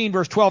 16,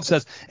 verse 12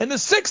 says, and the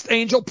sixth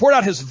angel poured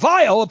out his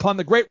vial upon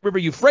the great river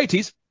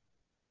Euphrates,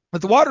 but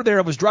the water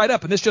thereof was dried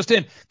up. And this just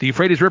in, the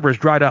Euphrates River is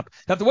dried up,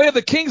 that the way of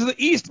the kings of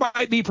the east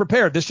might be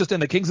prepared. This just in,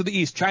 the kings of the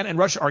east, China and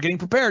Russia, are getting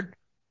prepared.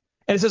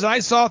 And it says, and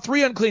I saw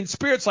three unclean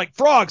spirits like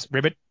frogs,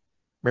 ribbit,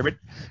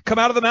 come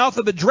out of the mouth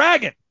of the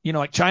dragon, you know,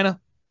 like China,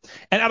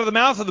 and out of the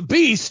mouth of the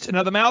beast, and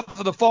out of the mouth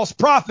of the false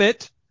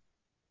prophet.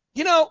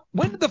 You know,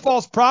 when did the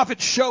false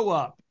prophet show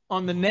up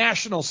on the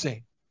national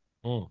scene?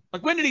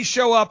 Like, when did he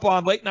show up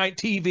on late night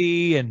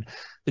TV and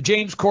the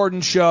James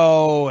Corden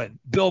show and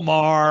Bill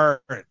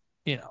Maher and,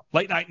 you know,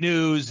 late night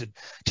news and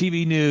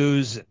TV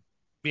news and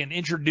being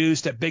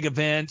introduced at big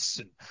events?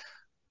 And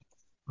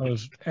it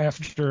was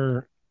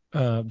after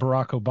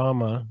Barack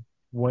Obama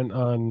went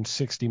on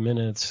 60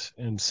 Minutes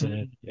and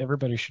said,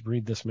 everybody should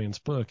read this man's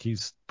book.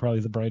 He's probably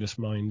the brightest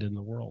mind in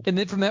the world. And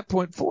then from that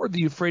point forward,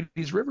 the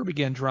Euphrates River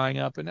began drying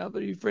up, and now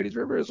the Euphrates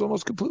River is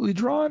almost completely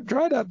dried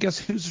up. Guess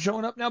who's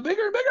showing up now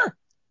bigger and bigger?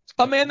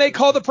 A man they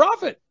call the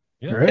prophet.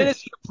 Yeah. And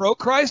is he a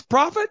pro-Christ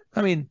prophet?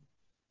 I mean,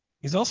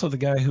 he's also the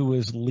guy who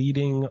was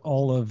leading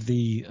all of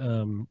the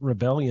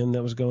rebellion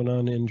that was going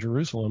on in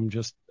Jerusalem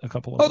just a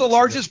couple of the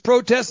largest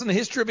protest in the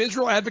history of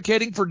Israel,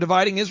 advocating for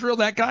dividing Israel,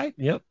 that guy?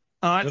 Yep.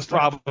 It's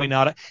probably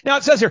not it. Now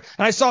it says here,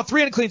 and I saw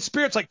three unclean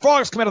spirits like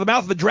frogs come out of the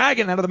mouth of the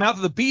dragon, out of the mouth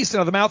of the beast, and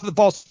out of the mouth of the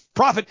false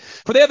prophet,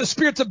 for they have the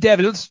spirits of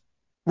devils,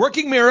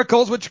 working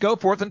miracles which go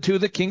forth unto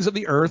the kings of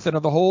the earth and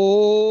of the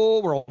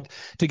whole world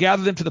to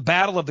gather them to the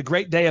battle of the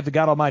great day of the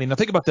God Almighty. Now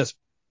think about this.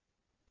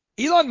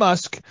 Elon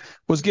Musk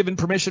was given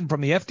permission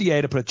from the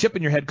FDA to put a chip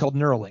in your head called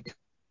Neuralink,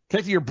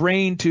 connecting your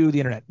brain to the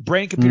internet,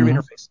 brain-computer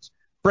interfaces,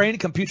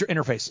 brain-computer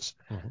interfaces.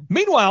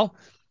 Meanwhile,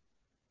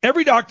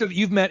 every doctor that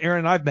you've met, Aaron,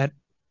 and I've met,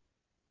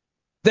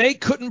 they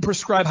couldn't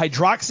prescribe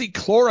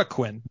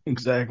hydroxychloroquine.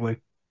 Exactly.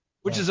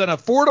 Which is an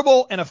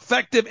affordable and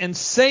effective and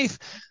safe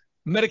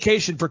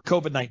medication for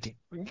COVID-19.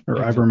 Or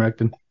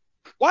ivermectin.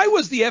 Why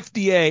was the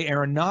FDA,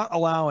 Aaron, not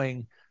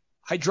allowing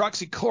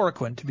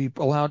hydroxychloroquine to be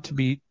allowed to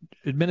be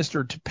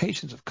administered to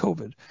patients of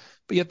COVID?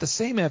 But yet the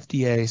same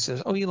FDA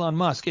says, oh, Elon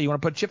Musk, hey, you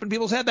want to put a chip in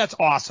people's head? That's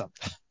awesome.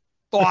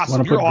 Awesome.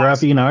 Want to put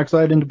graphene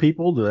oxide into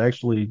people to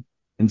actually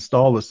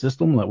install a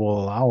system that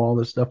will allow all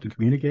this stuff to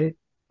communicate?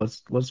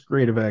 Let's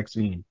create a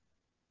vaccine.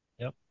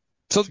 Yep.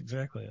 So that's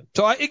exactly it.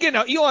 So again,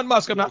 now Elon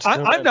Musk, I'm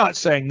not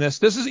saying this.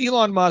 This is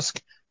Elon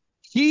Musk.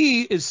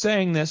 He is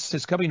saying this.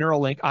 His company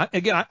Neuralink.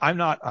 I'm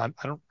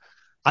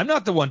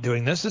not the one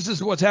doing this. This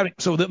is what's happening.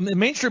 So the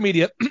mainstream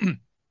media,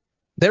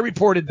 they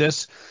reported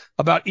this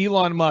about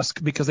Elon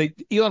Musk because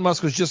Elon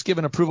Musk was just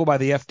given approval by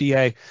the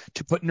FDA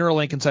to put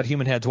Neuralink inside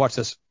human heads. Watch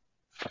this.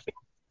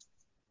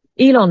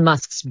 Elon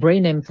Musk's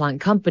brain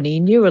implant company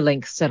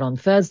Neuralink said on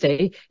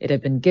Thursday it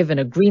had been given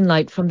a green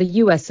light from the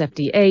US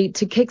FDA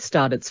to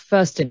kickstart its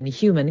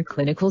first-in-human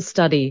clinical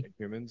study.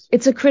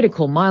 It's a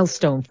critical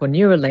milestone for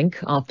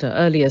Neuralink after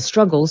earlier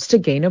struggles to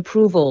gain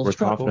approval. We're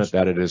confident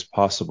that it is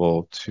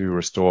possible to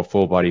restore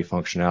full-body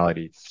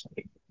functionality.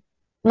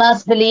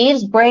 Musk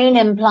believes brain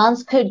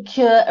implants could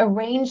cure a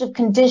range of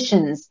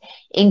conditions,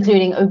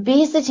 including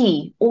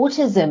obesity,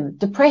 autism,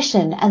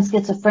 depression, and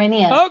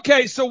schizophrenia.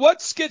 Okay, so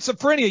what's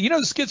schizophrenia? You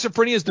know,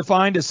 schizophrenia is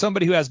defined as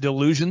somebody who has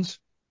delusions.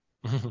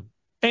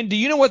 And do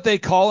you know what they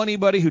call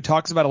anybody who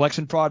talks about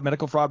election fraud,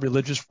 medical fraud,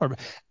 religious or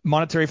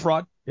monetary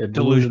fraud? Yeah,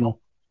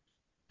 delusional.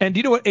 And do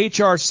you know what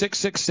HR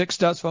 666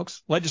 does,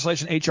 folks?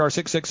 Legislation HR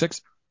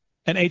 666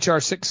 and HR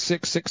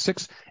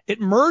 6666.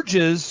 It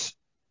merges.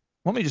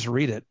 Let me just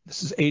read it.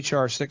 This is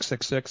HR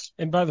 666.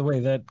 And by the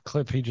way, that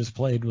clip he just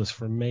played was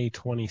from May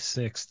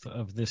 26th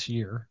of this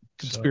year.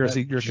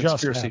 Conspiracy. So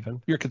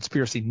you're a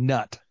conspiracy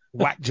nut.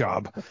 Whack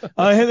job.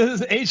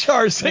 This is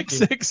HR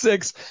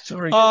 666.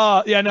 Sorry.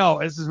 Yeah,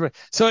 no.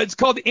 So it's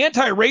called the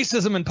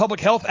Anti-Racism and Public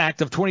Health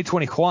Act of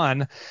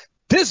 2021.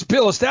 This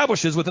bill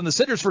establishes within the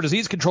Centers for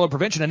Disease Control and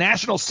Prevention a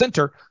national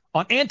center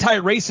on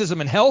anti-racism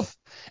and health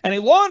and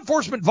a law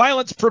enforcement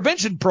violence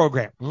prevention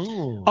program.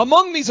 Ooh.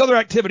 Among these other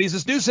activities,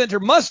 this new center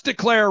must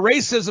declare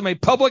racism a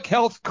public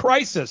health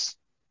crisis.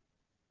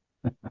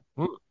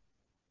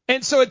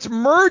 And so it's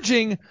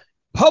merging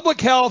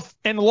public health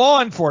and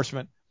law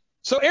enforcement.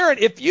 So, Aaron,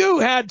 if you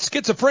had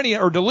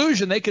schizophrenia or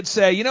delusion, they could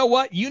say, you know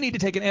what? You need to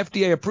take an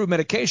FDA-approved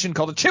medication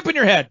called a chip in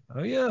your head.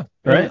 Oh, yeah.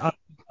 Right.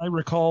 I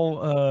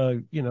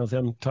recall,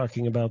 them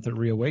talking about the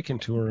Reawaken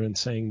tour and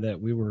saying that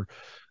we were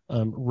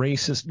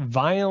racist,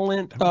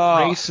 violent,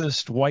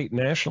 racist white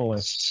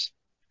nationalists,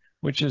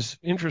 which is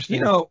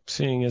interesting,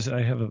 seeing as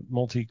I have a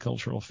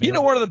multicultural family. You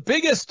know, one of the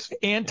biggest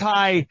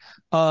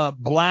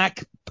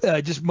anti-black,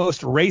 just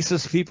most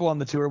racist people on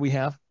the tour we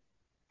have?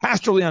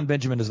 Pastor Leon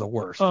Benjamin is the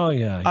worst. Oh,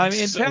 yeah. I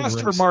mean, so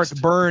Pastor racist. Mark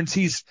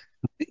Burns,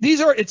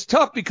 it's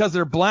tough because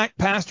they're black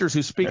pastors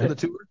who speak on the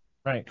tour.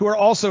 Right. Who are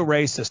also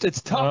racist.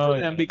 It's tough for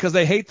them because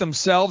they hate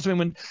themselves. I mean,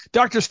 when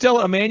Dr.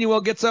 Stella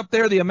Emanuel gets up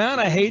there, the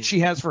amount of hate she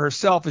has for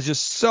herself is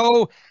just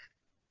so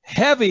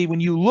heavy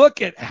when you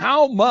look at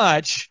how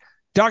much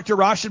Dr.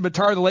 Rashid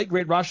Buttar, the late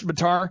great Rashid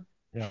Buttar,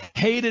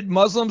 hated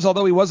Muslims,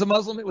 although he was a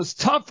Muslim. It was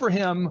tough for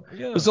him.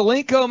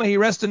 Zelenko, may he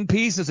rest in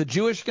peace, as a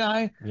Jewish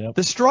guy. Yep.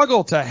 The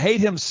struggle to hate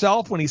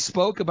himself when he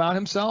spoke about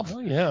himself.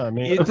 Oh, yeah. I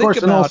mean, of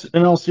course,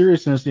 in all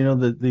seriousness,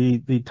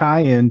 the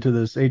tie-in to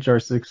this HR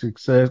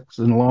 666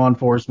 and law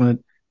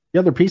enforcement, the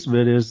other piece of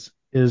it is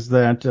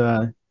that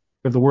we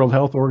have the World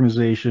Health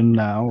Organization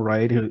now,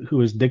 right,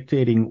 who is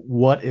dictating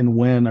what and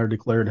when are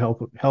declared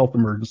health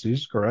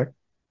emergencies, correct?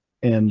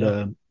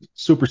 And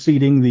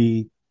superseding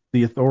the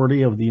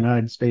authority of the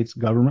United States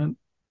government.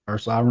 Our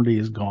sovereignty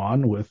is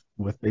gone with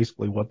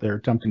basically what they're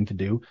attempting to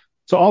do.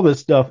 So all this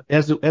stuff,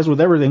 as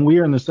with everything, we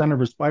are in the center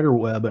of a spider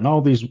web, and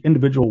all these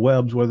individual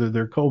webs, whether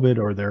they're COVID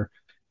or they're,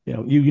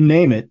 you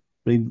name it,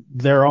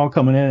 they're all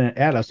coming in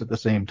at us at the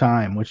same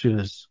time, which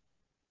is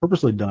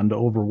purposely done to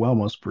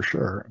overwhelm us for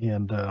sure.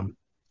 And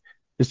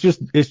it's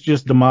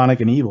just demonic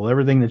and evil.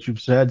 Everything that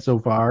you've said so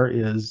far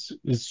is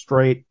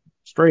straight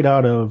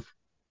out of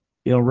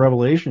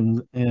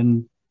Revelation.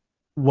 And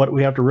what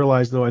we have to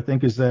realize, though, I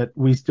think, is that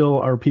we still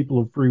are people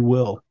of free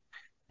will.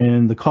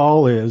 And the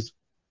call is,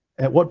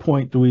 at what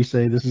point do we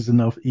say this is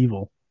enough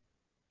evil?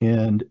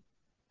 And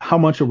how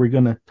much are we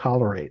going to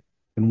tolerate?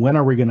 And when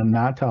are we going to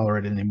not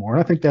tolerate it anymore?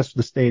 And I think that's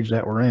the stage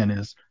that we're in,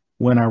 is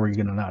when are we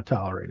going to not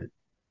tolerate it?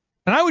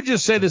 And I would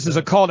just say this is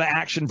a call to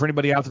action for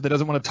anybody out there that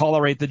doesn't want to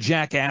tolerate the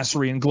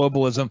jackassery and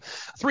globalism.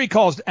 3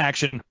 calls to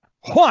action.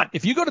 One,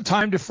 if you go to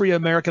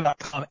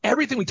timetofreeamerica.com,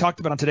 everything we talked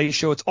about on today's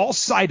show, it's all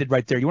cited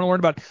right there. You want to learn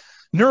about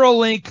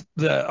Neuralink,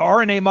 the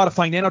RNA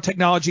modifying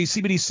nanotechnology,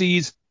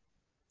 CBDCs,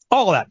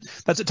 all of that.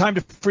 That's at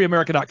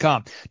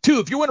timetofreeamerica.com. 2,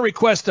 if you want to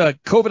request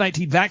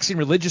COVID-19 vaccine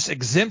religious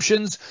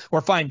exemptions or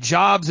find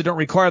jobs that don't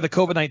require the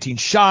COVID-19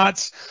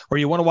 shots, or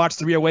you want to watch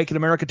the Reawaken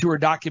America Tour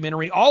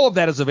documentary, all of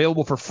that is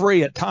available for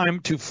free at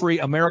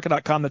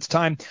timetofreeamerica.com. That's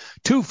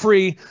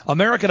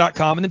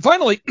timetofreeamerica.com. And then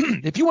finally,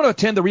 if you want to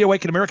attend the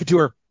Reawaken America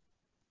Tour,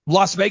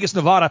 Las Vegas,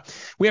 Nevada,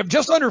 we have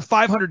just under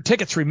 500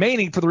 tickets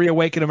remaining for the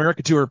Reawaken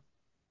America Tour.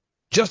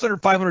 Just under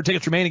 500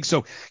 tickets remaining.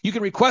 So you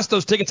can request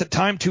those tickets at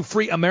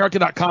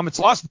timetofreeamerica.com. It's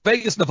Las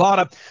Vegas,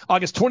 Nevada,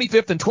 August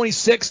 25th and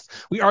 26th.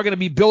 We are going to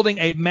be building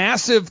a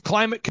massive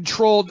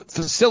climate-controlled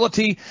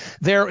facility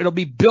there. It'll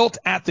be built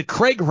at the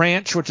Craig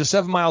Ranch, which is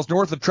 7 miles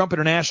north of Trump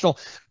International.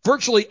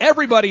 Virtually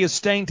everybody is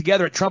staying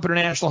together at Trump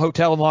International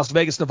Hotel in Las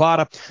Vegas,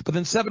 Nevada. But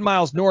then 7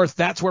 miles north,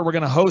 that's where we're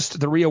going to host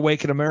the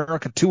Reawaken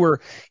America Tour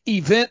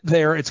event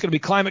there. It's going to be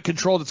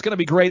climate-controlled. It's going to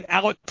be great.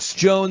 Alex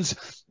Jones,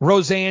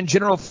 Roseanne,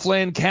 General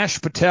Flynn, Kash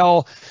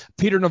Patel,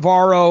 Peter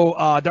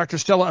Navarro, Dr.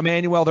 Stella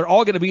Emanuel, they're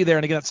all going to be there.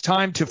 And again, it's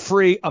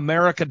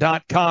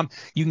timetofreeamerica.com.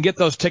 You can get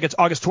those tickets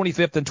August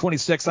 25th and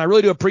 26th. And I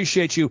really do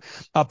appreciate you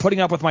putting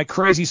up with my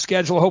crazy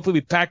schedule. Hopefully we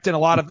packed in a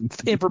lot of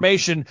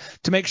information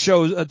to make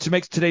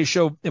today's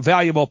show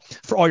valuable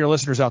for all your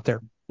listeners out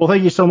there. Well,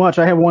 thank you so much.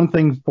 I have one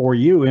thing for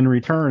you in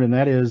return, and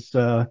that is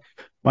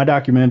my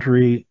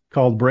documentary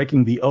called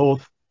Breaking the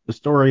Oath, the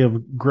story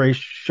of Grace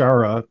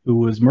Shara, who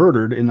was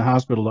murdered in the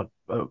hospital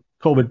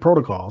COVID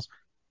protocols.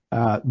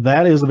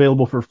 That is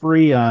available for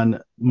free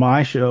on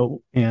my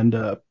show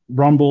and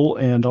Rumble,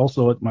 and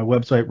also at my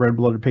website,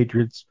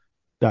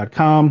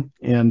 redbloodedpatriots.com,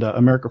 and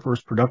America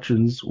First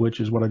Productions, which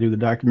is what I do the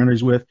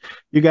documentaries with.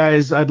 You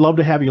guys, I'd love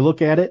to have you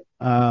look at it.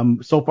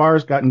 So far,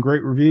 it's gotten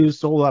great reviews,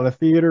 sold out of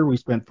theater. We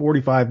spent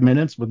 45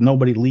 minutes with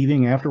nobody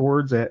leaving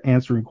afterwards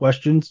answering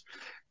questions,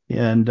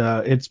 and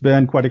it's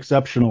been quite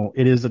exceptional.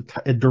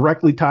 It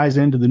directly ties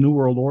into the New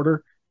World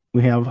Order.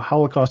 We have a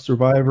Holocaust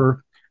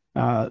survivor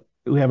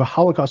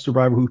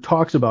who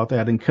talks about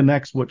that and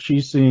connects what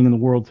she's seeing in the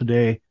world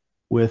today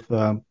with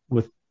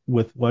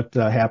what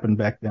happened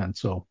back then.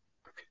 So,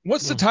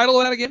 what's the title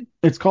of that again?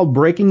 It's called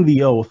Breaking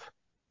the Oath.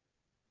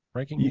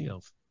 Breaking the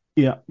Oath.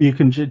 Yeah, you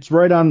can. It's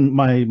right on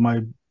my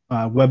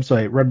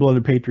website,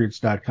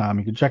 redbloodedpatriots.com.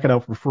 You can check it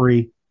out for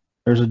free.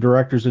 There's a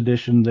director's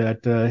edition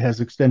that has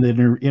extended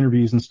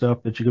interviews and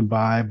stuff that you can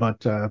buy, but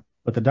the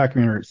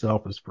documentary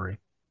itself is free.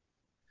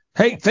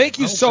 Hey, thank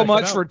you so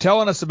much for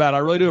telling us about it. I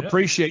really do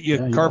appreciate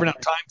you carving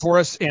out time for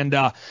us, and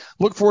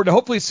look forward to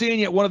hopefully seeing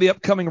you at one of the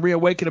upcoming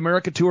Reawaken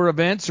America Tour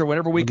events or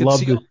whenever we can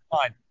see you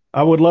online.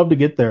 I would love to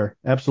get there.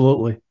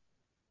 Absolutely.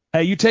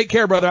 Hey, you take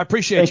care, brother. I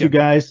appreciate you. Thank you,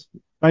 guys.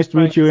 Nice to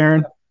meet you,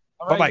 Aaron.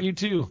 All right, bye-bye. You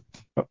too.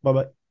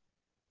 Bye-bye.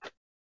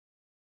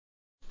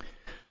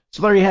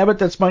 So there you have it.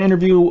 That's my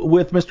interview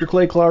with Mr.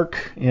 Clay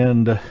Clark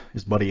and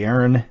his buddy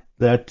Aaron.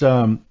 That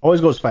always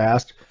goes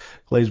fast.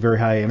 Clay's very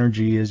high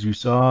energy, as you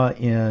saw,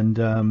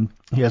 and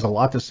he has a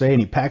lot to say,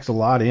 and he packs a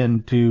lot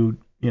into,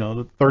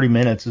 30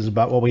 minutes is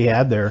about what we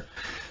had there.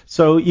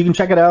 So you can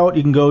check it out.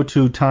 You can go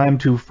to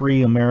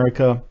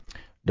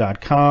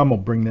timetofreeamerica.com. I'll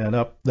bring that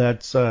up.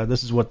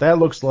 This is what that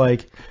looks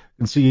like. You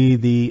can see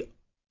the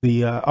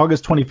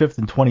August 25th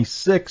and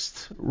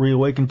 26th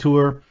Reawaken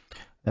Tour,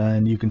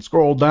 and you can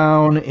scroll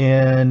down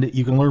and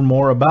you can learn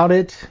more about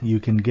it. You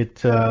can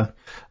get a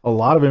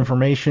lot of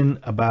information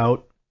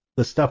about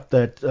the stuff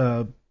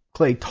that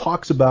Clay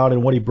talks about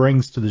and what he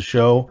brings to the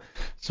show.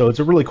 So it's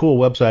a really cool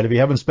website. If you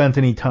haven't spent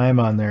any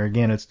time on there,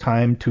 again, it's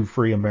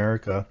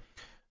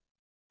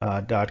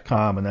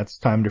timetofreeamerica.com, and that's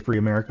Time to Free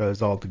America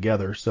is all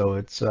together. So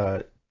it's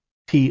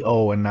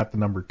T-O and not the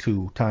number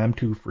 2,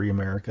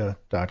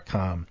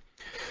 timetofreeamerica.com.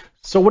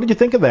 So what did you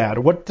think of that?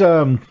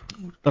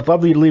 I'd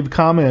love you to leave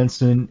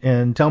comments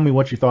and tell me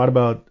what you thought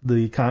about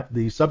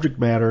the subject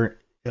matter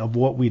of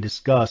what we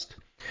discussed.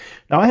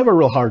 Now, I have a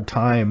real hard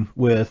time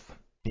with,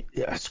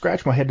 I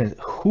scratch my head and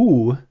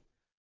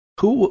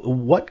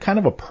what kind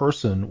of a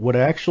person would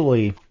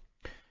actually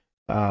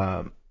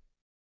want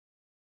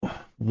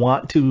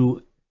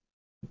to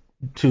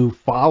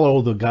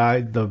follow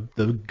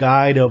the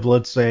guide of,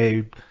 let's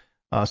say,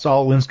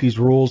 Saul Alinsky's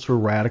Rules for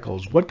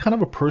Radicals. What kind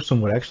of a person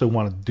would actually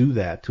want to do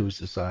that to a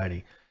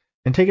society?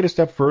 And take it a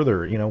step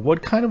further,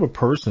 what kind of a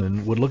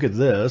person would look at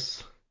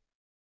this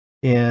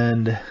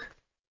and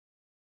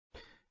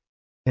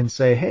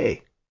say,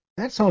 hey,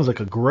 that sounds like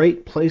a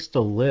great place to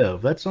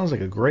live. That sounds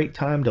like a great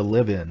time to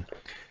live in.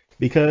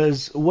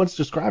 Because what's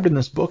described in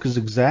this book is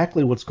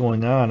exactly what's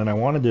going on, and I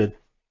wanted to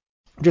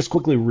just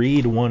quickly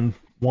read one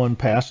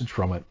passage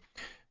from it.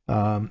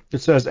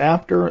 It says,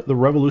 after the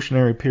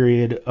revolutionary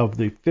period of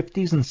the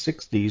 50s and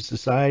 60s,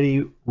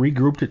 society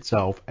regrouped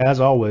itself,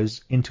 as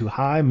always, into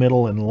high,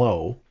 middle, and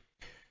low.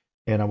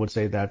 And I would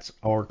say that's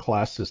our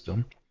class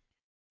system.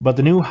 But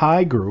the new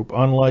high group,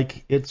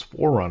 unlike its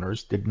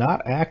forerunners, did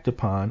not act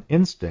upon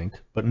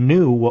instinct, but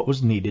knew what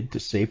was needed to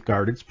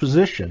safeguard its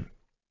position.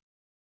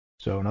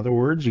 So, in other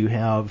words, you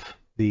have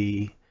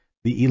the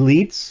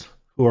elites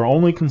who are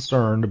only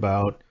concerned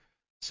about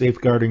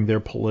safeguarding their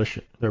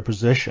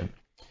position.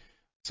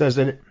 says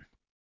that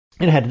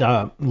it had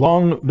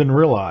long been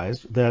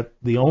realized that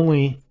the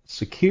only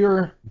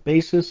secure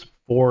basis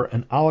for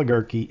an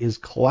oligarchy is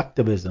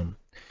collectivism.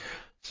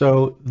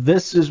 So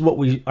this is what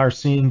we are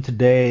seeing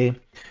today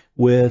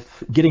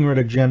with getting rid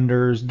of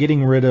genders,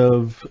 getting rid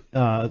of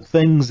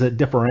things that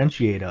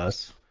differentiate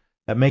us,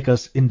 that make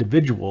us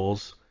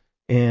individuals,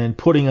 and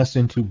putting us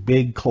into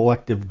big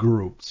collective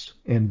groups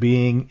and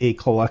being a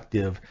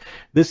collective.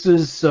 This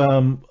is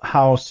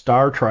how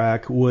Star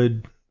Trek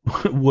would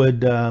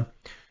define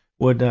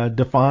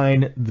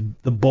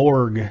the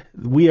Borg.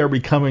 We are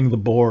becoming the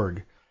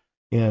Borg,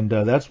 and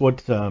that's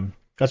what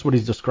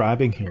he's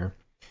describing here.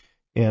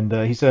 And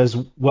he says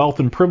wealth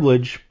and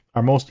privilege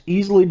are most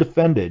easily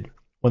defended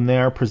when they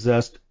are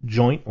possessed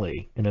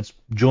jointly, and it's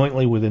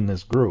jointly within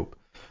this group.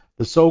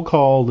 The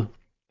so-called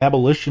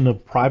abolition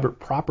of private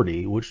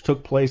property, which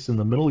took place in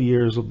the middle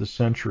years of the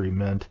century,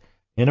 meant,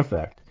 in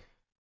effect,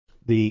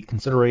 the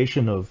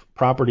consideration of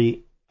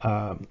property,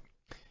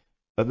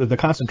 the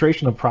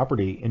concentration of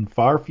property in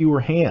far fewer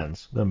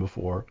hands than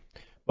before,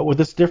 but with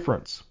this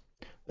difference,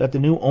 that the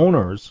new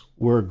owners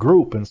were a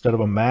group instead of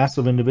a mass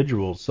of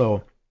individuals.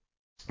 So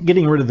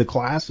getting rid of the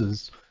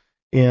classes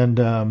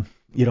and,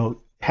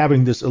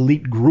 having this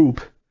elite group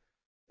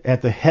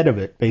at the head of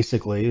it,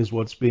 basically, is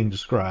what's being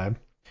described.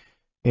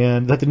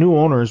 And that the new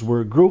owners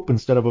were a group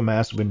instead of a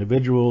mass of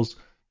individuals.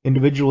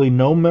 Individually,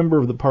 no member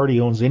of the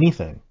party owns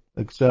anything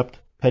except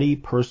petty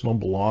personal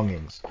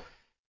belongings.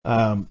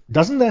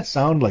 Doesn't that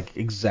sound like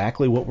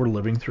exactly what we're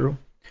living through?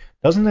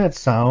 Doesn't that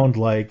sound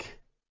like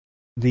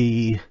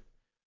the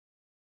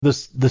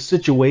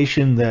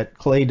situation that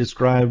Clay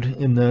described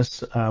in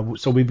this?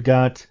 So we've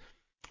got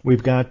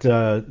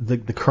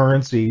the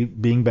currency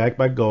being backed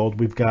by gold.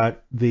 We've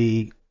got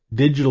the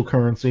digital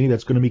currency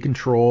that's going to be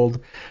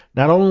controlled.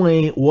 Not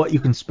only what you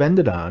can spend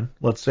it on.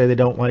 Let's say they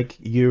don't like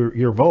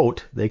your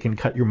vote, they can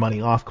cut your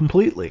money off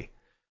completely.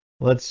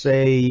 Let's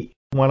say you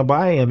want to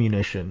buy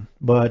ammunition,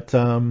 but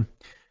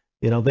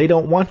they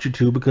don't want you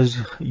to because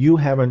you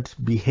haven't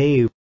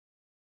behaved.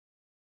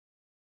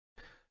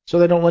 So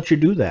they don't let you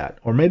do that.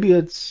 Or maybe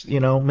it's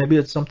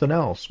something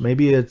else.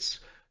 Maybe it's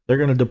they're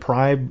going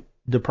to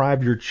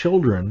deprive your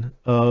children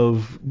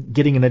of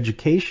getting an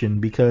education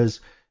because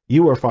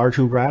you are far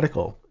too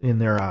radical in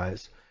their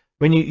eyes.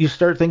 When you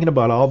start thinking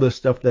about all this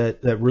stuff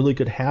that really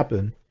could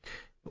happen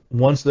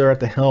once they're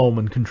at the helm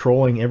and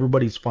controlling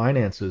everybody's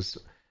finances,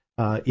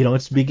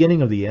 it's the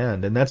beginning of the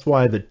end. And that's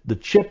why the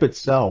chip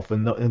itself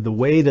and the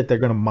way that they're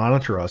going to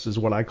monitor us is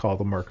what I call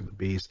the mark of the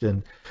beast.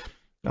 And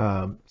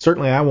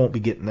certainly I won't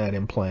be getting that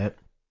implant.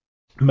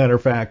 Matter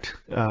of fact,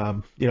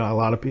 I know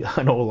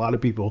a lot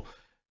of people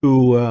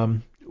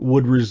who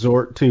would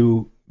resort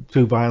to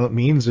violent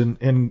means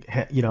and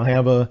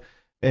have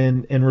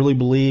and really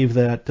believe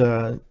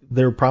that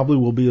there probably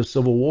will be a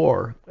civil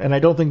war. And I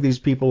don't think these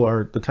people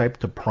are the type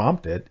to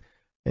prompt it.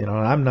 And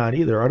I'm not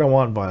either. I don't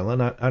want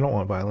I don't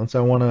want violence. I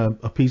want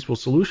a peaceful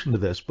solution to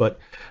this. But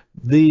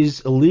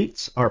these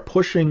elites are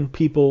pushing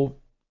people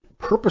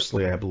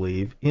purposely, I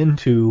believe,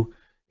 into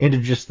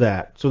just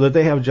that, so that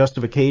they have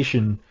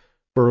justification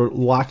for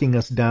locking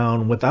us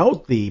down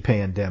without the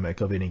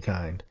pandemic of any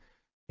kind,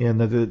 and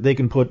that they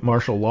can put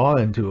martial law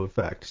into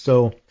effect.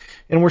 So,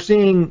 and we're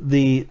seeing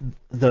the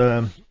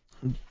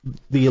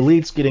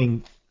elites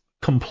getting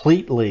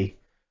completely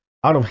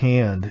out of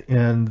hand,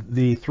 and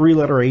the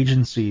three-letter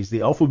agencies,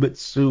 the alphabet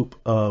soup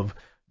of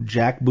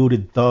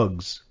jackbooted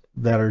thugs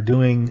that are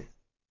doing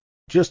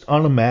just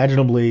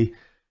unimaginably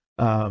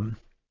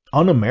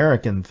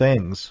un-American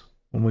things.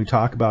 When we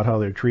talk about how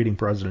they're treating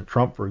President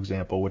Trump, for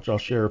example, which I'll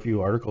share a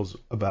few articles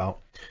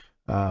about.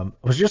 I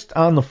was just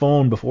on the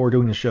phone before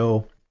doing the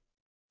show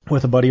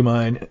with a buddy of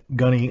mine,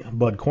 Gunny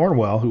Bud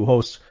Cornwell, who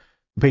hosts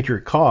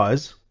Patriot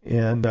Cause,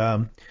 and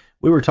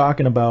we were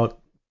talking about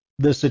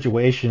this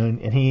situation,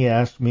 and he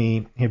asked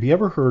me, have you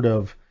ever heard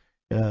of,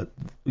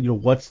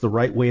 what's the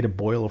right way to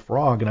boil a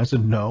frog? And I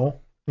said, no.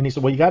 And he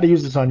said, well, you got to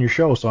use this on your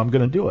show, so I'm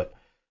going to do it.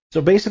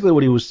 So basically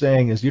what he was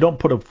saying is you don't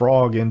put a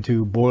frog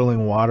into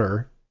boiling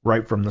water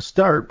right from the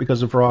start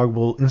because the frog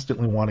will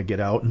instantly want to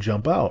get out and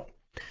jump out.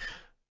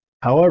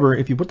 However,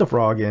 if you put the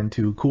frog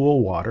into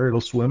cool water,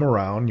 it'll swim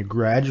around. You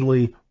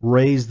gradually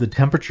raise the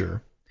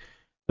temperature.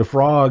 The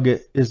frog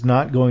is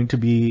not going to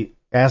be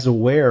as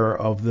aware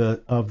of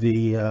the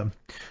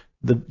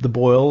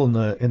boil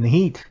and the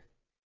heat,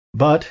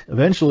 but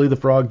eventually the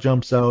frog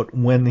jumps out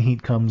when the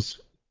heat comes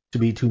to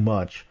be too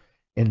much,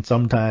 and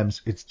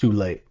sometimes it's too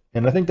late.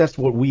 And I think that's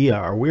what we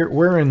are.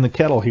 We're in the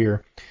kettle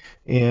here,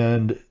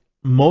 and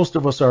most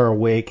of us are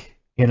awake,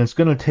 and it's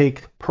going to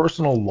take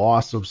personal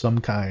loss of some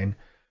kind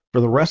for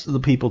the rest of the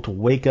people to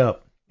wake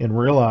up and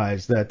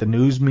realize that the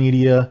news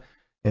media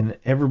and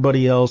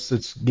everybody else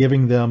that's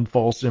giving them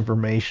false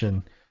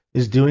information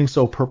is doing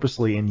so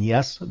purposely. And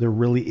yes, there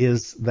really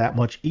is that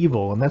much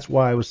evil. And that's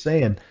why I was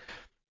saying,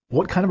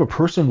 what kind of a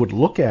person would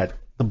look at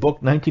the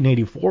book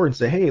 1984 and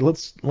say, hey,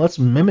 let's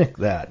mimic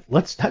that.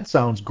 That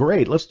sounds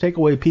great. Let's take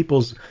away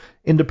people's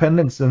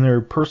independence and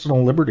their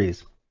personal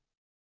liberties.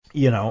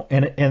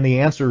 And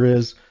the answer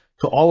is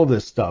to all of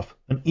this stuff,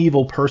 an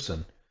evil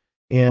person.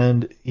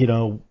 And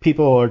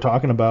people are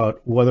talking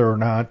about whether or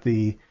not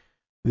the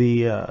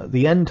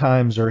end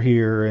times are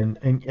here, and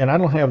I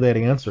don't have that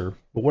answer.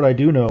 But what I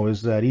do know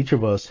is that each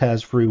of us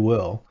has free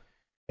will,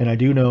 and I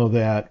do know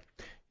that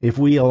if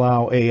we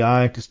allow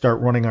AI to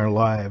start running our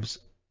lives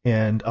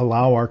and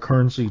allow our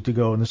currency to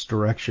go in this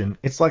direction,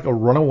 it's like a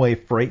runaway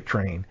freight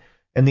train.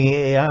 And the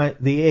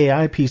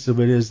AI piece of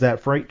it is that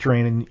freight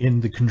train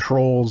in the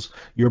controls,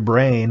 your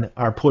brain,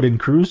 are put in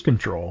cruise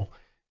control,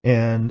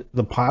 and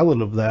the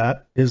pilot of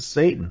that is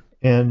Satan.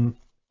 And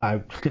I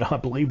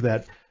believe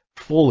that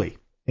fully.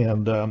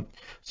 And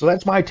so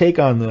that's my take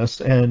on this.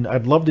 And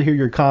I'd love to hear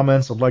your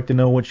comments. I'd like to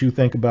know what you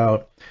think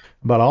about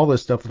all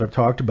this stuff that I've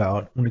talked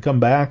about. When we come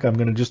back, I'm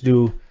going to just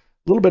do a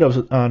little bit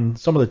on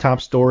some of the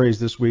top stories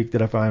this week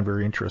that I find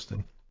very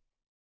interesting.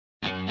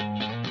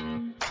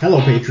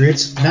 Hello,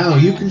 Patriots. Now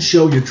you can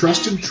show your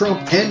trust in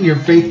Trump and your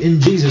faith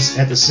in Jesus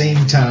at the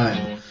same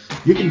time.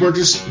 You can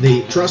purchase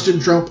the Trust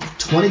in Trump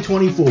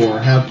 2024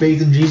 Have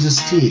Faith in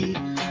Jesus tee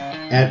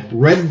at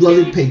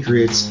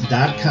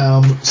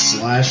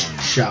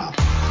redbloodedpatriots.com/shop.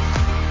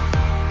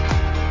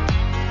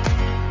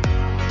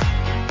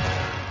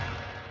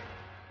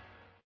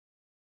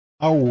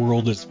 Our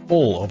world is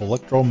full of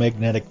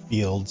electromagnetic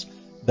fields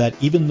that,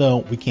 even though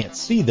we can't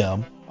see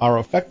them, are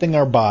affecting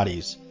our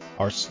bodies,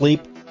 our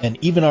sleep, and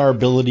even our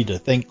ability to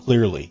think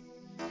clearly.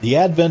 The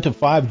advent of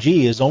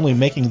 5G is only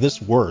making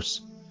this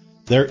worse.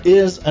 There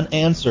is an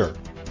answer.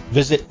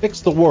 Visit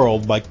Fix the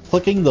World by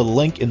clicking the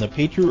link in the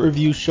Patriot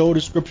Review show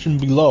description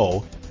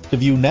below to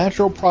view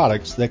natural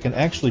products that can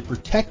actually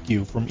protect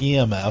you from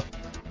EMF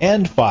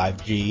and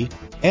 5G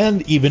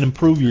and even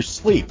improve your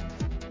sleep.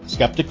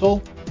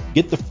 Skeptical?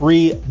 Get the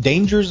free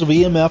Dangers of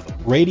EMF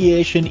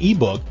Radiation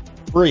ebook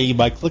free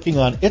by clicking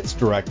on its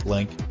direct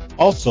link,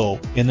 also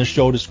in the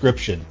show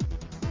description.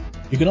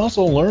 You can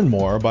also learn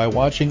more by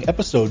watching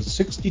episode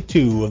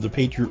 62 of the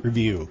Patriot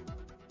Review.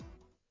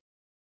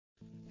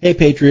 Hey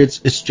Patriots,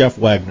 it's Jeff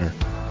Wagner.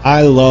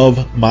 I love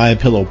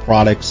MyPillow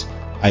products.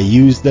 I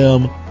use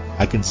them.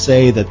 I can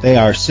say that they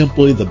are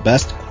simply the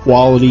best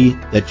quality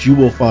that you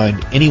will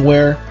find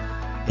anywhere.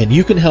 And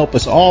you can help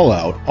us all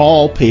out,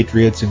 all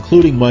Patriots,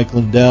 including Mike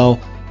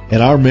Lindell,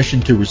 in our mission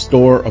to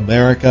restore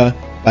America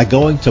by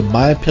going to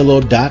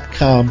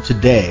mypillow.com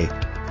today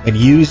and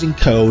using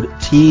code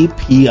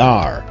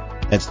TPR.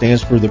 That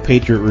stands for the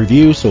Patriot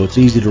Review, so it's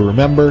easy to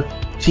remember.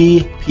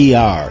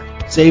 TPR.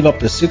 Save up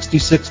to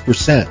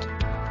 66%.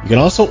 You can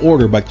also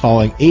order by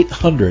calling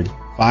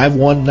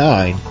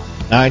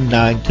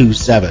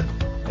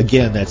 800-519-9927.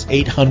 Again, that's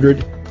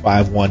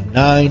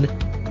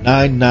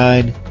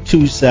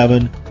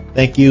 800-519-9927.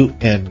 Thank you,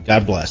 and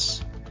God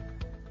bless.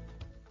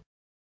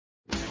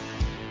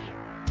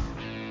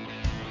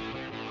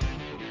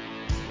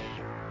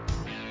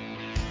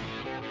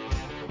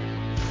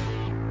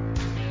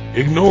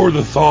 Ignore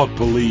the thought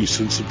police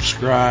and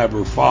subscribe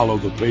or follow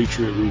the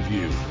Patriot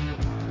Review.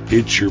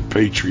 It's your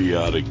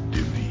patriotic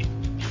duty.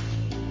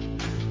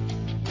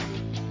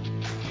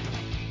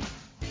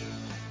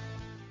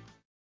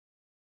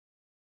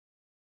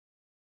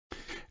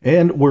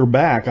 And we're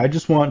back. I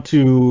just want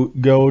to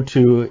go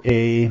to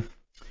a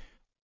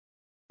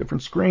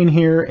different screen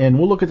here, and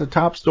we'll look at the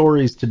top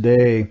stories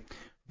today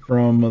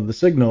from the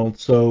Signal.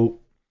 So,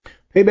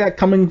 payback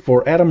coming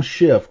for Adam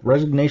Schiff.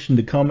 Resignation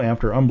to come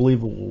after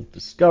unbelievable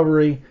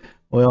discovery.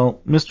 Well,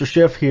 Mr.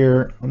 Schiff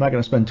here, I'm not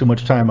going to spend too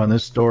much time on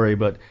this story,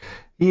 but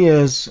he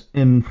is,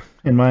 in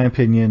my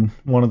opinion,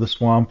 one of the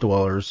swamp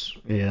dwellers,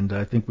 and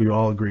I think we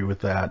all agree with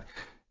that.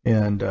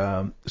 And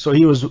so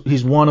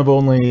he's one of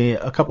only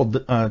a couple,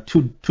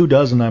 two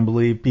dozen, I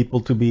believe, people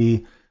to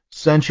be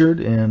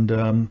censured,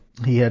 and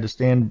he had to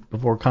stand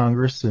before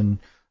Congress and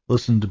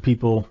listen to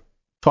people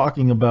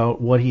talking about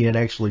what he had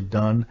actually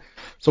done.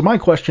 So my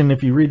question,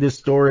 if you read this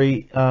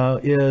story,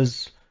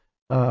 is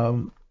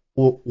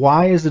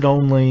why is it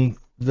only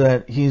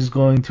that he's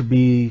going to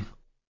be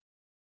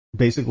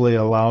basically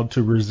allowed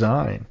to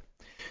resign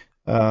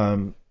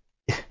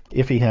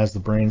if he has the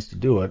brains to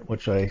do it,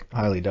 which I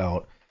highly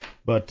doubt.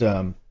 But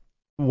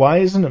why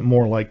isn't it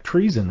more like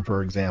treason,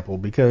 for example?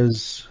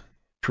 Because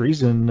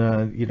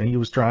treason, he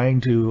was trying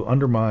to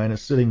undermine a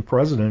sitting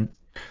president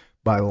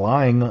by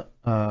lying,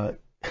 and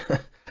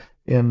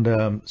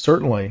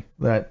certainly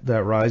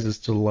that rises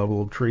to the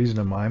level of treason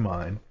in my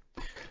mind.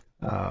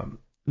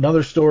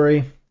 Another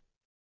story,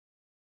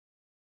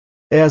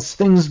 as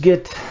things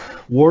get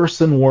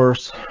worse and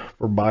worse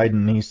for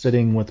Biden, he's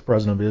sitting with the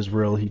president of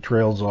Israel, he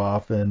trails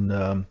off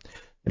and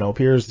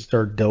appears to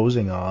start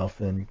dozing off,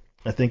 and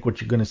I think what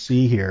you're going to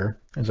see here,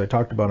 as I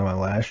talked about on my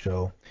last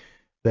show,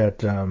 that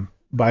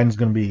Biden's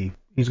going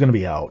to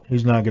be out.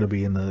 He's not going to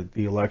be in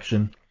the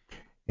election,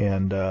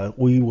 and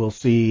we will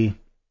see.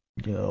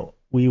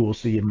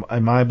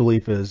 And my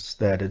belief is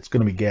that it's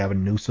going to be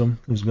Gavin Newsom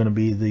who's going to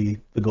be the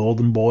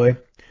golden boy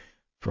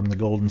from the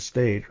Golden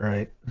State,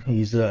 right?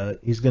 He's going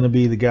to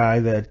be the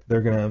guy that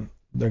they're going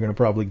to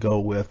probably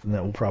go with, and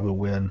that will probably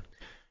win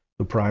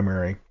the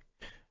primary.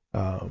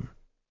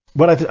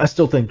 But I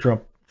still think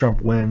Trump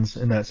wins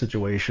in that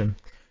situation,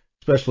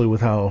 especially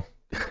with how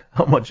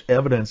how much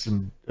evidence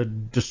and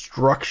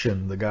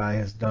destruction the guy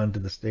has done to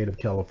the state of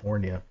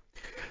California.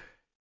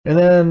 And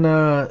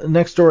then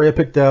next story I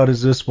picked out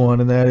is this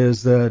one, and that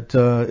is that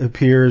it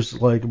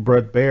appears like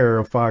Bret Baier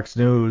of Fox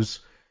News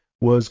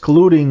was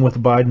colluding with the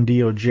Biden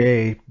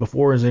DOJ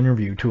before his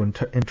interview to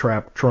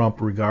entrap Trump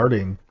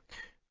regarding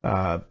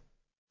J6.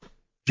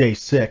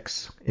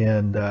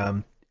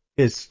 And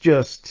it's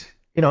just,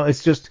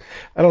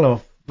 I don't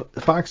know.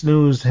 Fox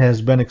News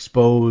has been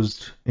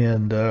exposed,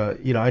 and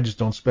I just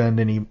don't spend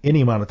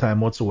any amount of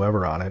time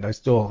whatsoever on it. I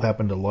still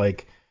happen to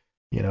like,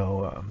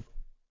 Greg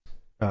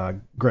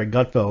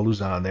Gutfeld,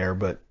 who's on there,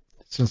 but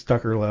since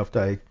Tucker left,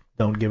 I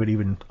don't give it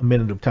even a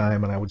minute of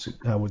time, and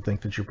I would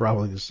think that you're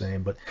probably the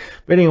same. But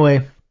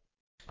anyway,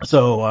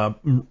 so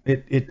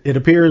it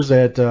appears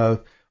that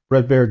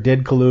Bret Baier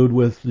did collude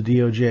with the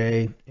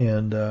DOJ,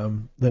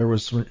 and there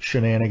was some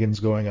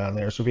shenanigans going on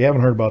there. So if you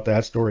haven't heard about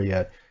that story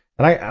yet,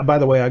 and by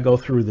the way, I go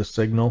through the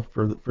Signal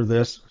for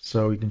this,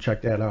 so you can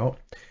check that out.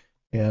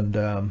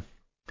 And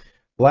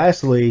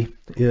lastly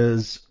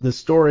is the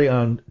story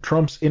on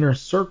Trump's inner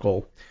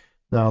circle.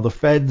 Now, the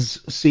feds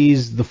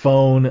seized the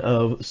phone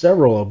of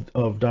several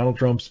of Donald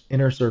Trump's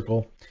inner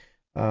circle,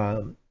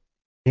 and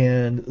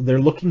they're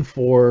looking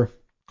for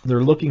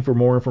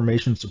more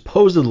information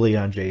supposedly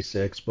on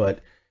J6, but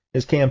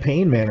his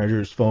campaign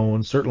manager's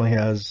phone certainly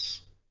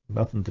has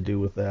nothing to do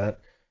with that.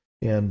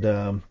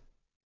 And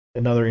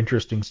another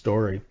interesting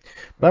story.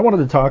 But I wanted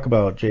to talk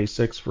about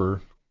J6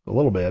 for a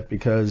little bit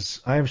because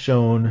I have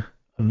shown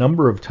a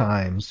number of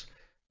times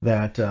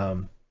that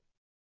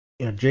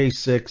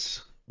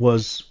J6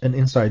 was an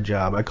inside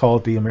job. I call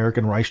it the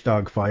American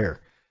Reichstag fire,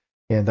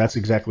 and that's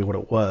exactly what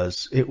it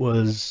was. It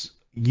was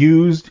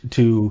used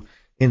to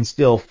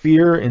instill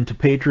fear into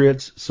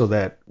patriots so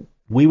that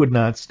we would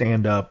not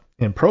stand up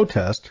and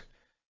protest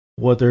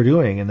what they're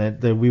doing, and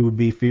that we would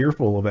be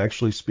fearful of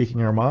actually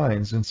speaking our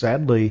minds. And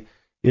sadly,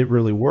 it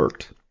really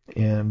worked.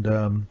 And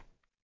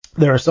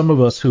there are some of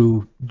us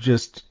who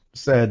just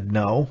said,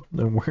 no,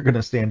 we're going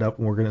to stand up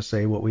and we're going to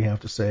say what we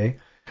have to say.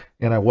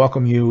 And I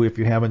welcome you, if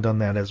you haven't done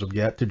that as of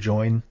yet, to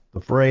join the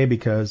fray,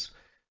 because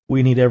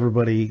we need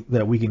everybody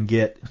that we can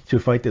get to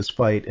fight this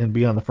fight and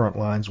be on the front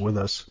lines with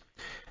us.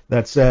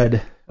 That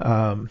said,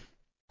 I'm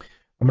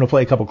going to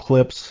play a couple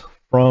clips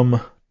from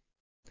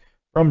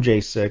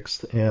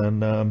J6,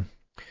 and I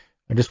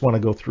just want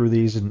to go through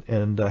these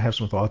and have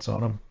some thoughts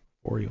on them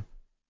for you.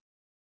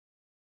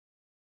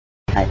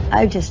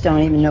 I just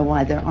don't even know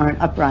why there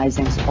aren't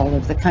uprisings all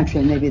over the country,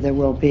 and maybe there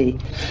will be.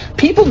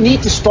 People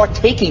need to start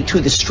taking to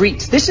the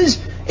streets. This is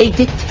a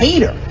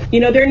dictator.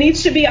 There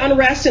needs to be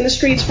unrest in the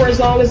streets for as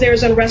long as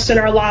there's unrest in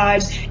our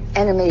lives.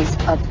 Enemies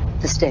of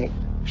the state.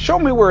 Show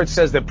me where it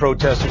says that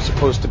protests are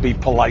supposed to be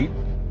polite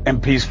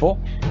and peaceful.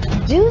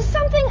 Do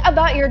something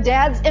about your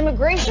dad's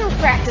immigration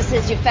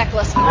practices, you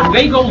feckless. When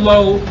they go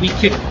low, we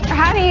kick them.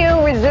 How do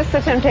you resist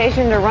the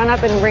temptation to run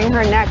up and wring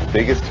her neck? The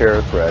biggest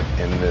terror threat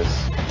in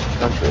this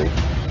country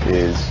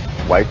is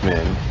white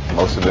men,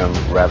 most of them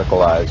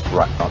radicalized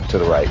up to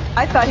the right.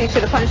 I thought he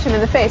should have punched him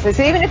in the face. I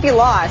said, even if you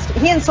lost,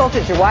 he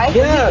insulted your wife.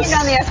 Yes. He came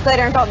down the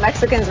escalator and called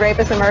Mexicans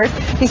rapists and murderers.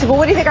 He said, well,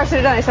 what do you think I should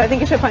have done? I said, I think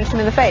you should have punched him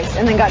in the face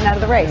and then gotten out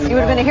of the race. You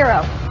would have been a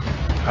hero.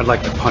 I'd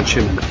like to punch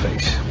him in the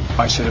face.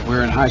 I said if we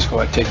were in high school,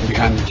 I'd take him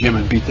behind the gym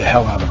and beat the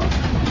hell out of him.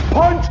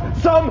 Punch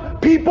some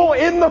people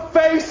in the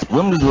face!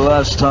 When was the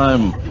last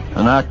time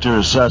an actor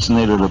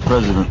assassinated a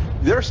president?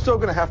 They're still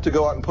going to have to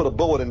go out and put a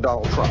bullet in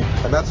Donald Trump,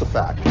 and that's a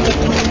fact.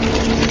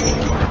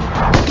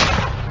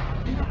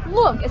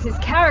 Look, as his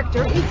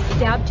character is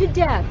stabbed to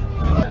death.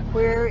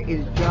 Where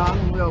is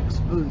John Wilkes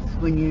Booth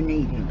when you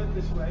need him?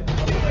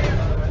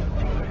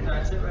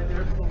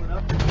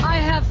 I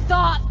have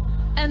thought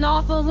an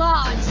awful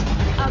lot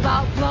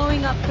about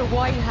blowing up the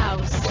White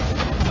House.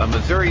 A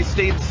Missouri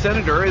state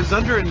senator is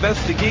under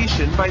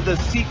investigation by the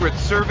Secret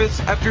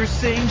Service after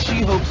saying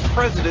she hopes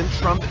President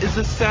Trump is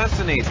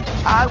assassinated.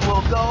 I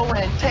will go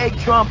and take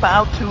Trump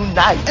out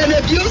tonight. And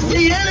if you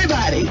see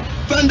anybody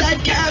from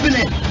that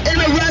cabinet in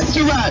a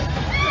restaurant,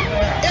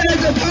 in a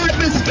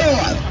department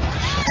store,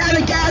 at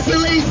a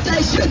gasoline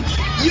station,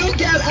 you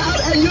get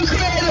out and you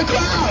create a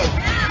crowd.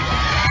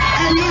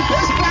 And you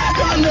push back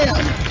on them.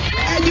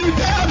 And you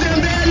tell them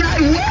they're not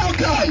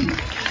welcome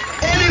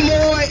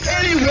anymore,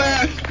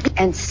 anywhere.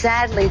 And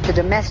sadly, the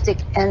domestic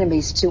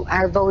enemies to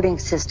our voting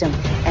system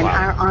and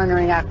our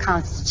honoring our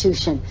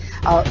Constitution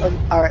are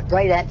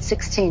right at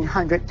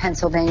 1600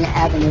 Pennsylvania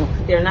Avenue.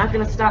 They're not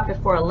going to stop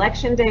before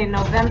Election Day in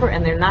November,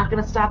 and they're not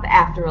going to stop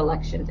after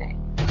Election Day.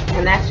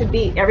 And that should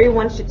be,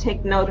 everyone should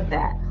take note of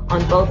that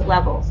on both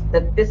levels,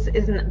 that this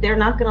isn't, they're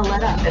not going to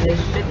let up, and they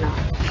should not.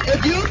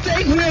 If you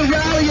think we're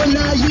rallying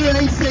now, you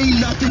ain't seen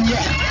nothing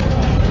yet.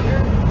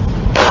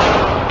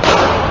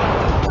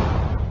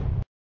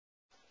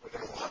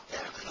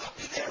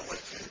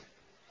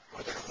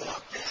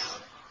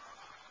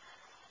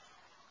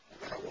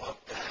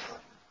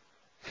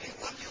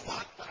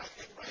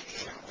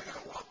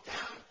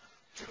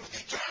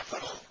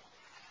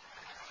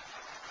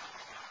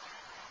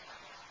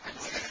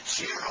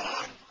 Cheer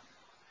on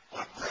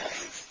our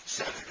brave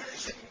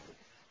senators and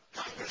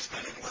Congress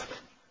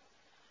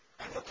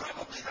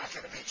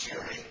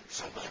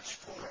much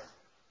for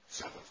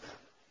some of them.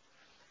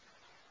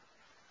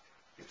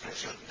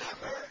 Because you'll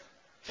never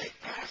take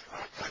back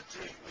our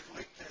country with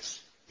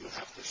weakness. You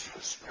have to show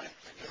strength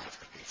and you have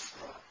to be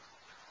strong.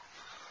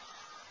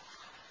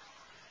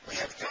 We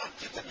have come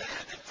to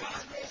demand in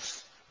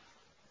Congress,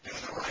 do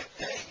the right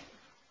thing,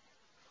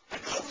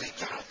 and only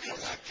count the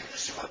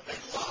electors who have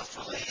been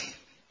lawfully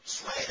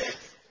slated.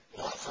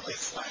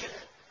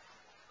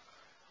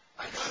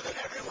 I know that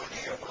everyone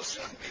here will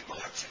soon be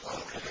marching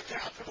over to the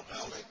Capitol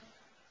building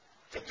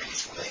to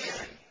peacefully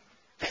and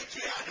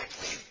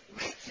patriotically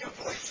make your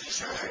voices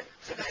heard.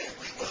 Today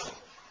we will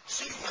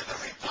see whether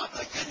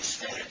Republicans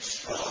stand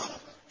strong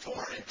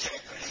for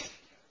integrity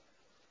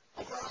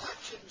over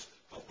elections,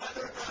 but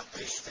whether or not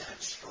they stand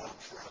strong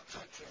for our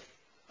country.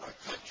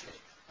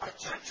 Our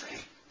country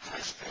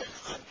has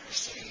been under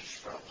siege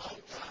for a long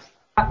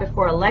time.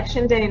 Before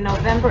Election Day in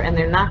November, and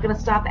they're not going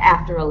to stop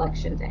after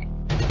Election Day.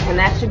 And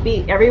that should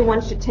be,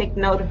 everyone should take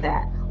note of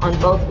that on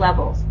both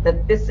levels,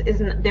 that this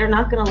isn't, they're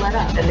not going to let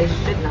up, and they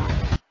should not.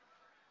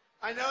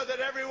 I know that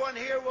everyone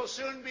here will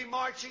soon be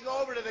marching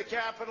over to the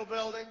Capitol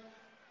building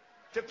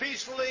to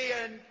peacefully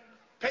and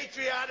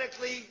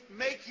patriotically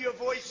make your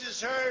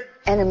voices heard.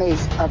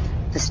 Enemies of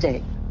the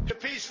state. To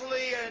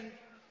peacefully and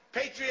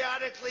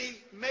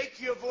patriotically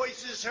make your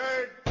voices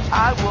heard.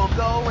 I will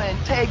go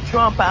and take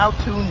Trump out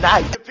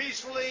tonight. To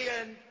peacefully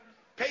and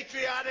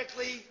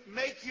patriotically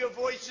make your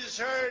voices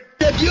heard.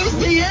 If you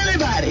see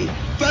anybody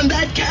from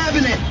that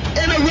cabinet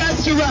in a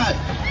restaurant,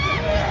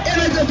 in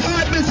a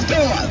department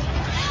store,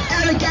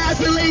 at a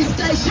gasoline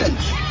station,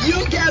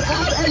 you get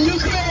out and you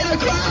create a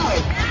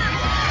crowd.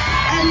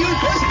 And you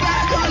push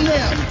back on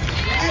them.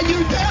 And you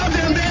tell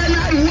them they're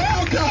not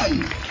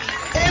welcome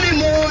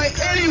anymore,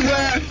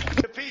 anywhere.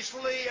 To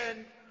peacefully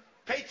and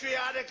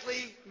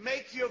patriotically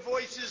make your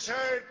voices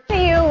heard. Do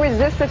you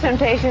resist the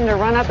temptation to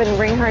run up and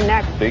wring her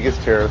neck? The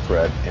biggest terror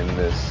threat in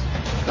this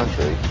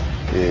country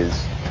is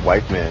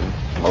white men,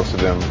 most of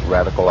them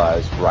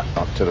radicalized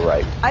up to the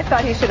right. I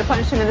thought he should have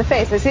punched him in the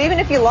face. I said, even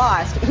if you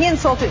lost, he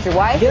insulted your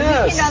wife.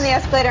 Yes. He came down the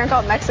escalator and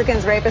called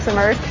Mexicans rapists and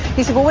murderers.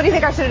 He said, well, what do you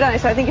think I should have done? I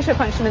said, I think you should have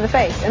punched him in the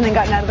face and then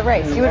gotten out of the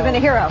race. You would have been a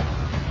hero.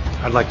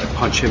 I'd like to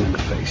punch him in the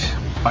face.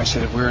 If I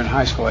said if we were in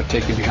high school, I'd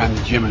take him behind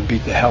the gym and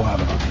beat the hell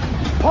out of him.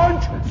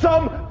 Punch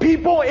some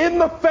people in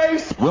the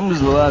face! When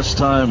was the last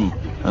time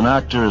an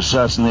actor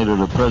assassinated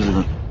a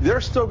president?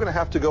 They're still going to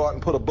have to go out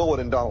and put a bullet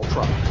in Donald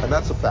Trump, and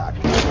that's a fact.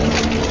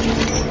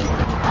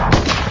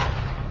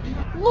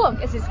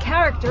 Look, as his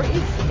character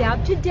is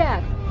stabbed to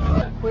death.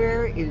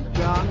 Where is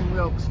John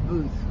Wilkes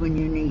Booth when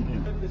you need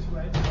him?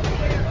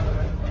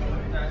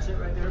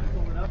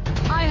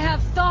 I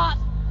have thought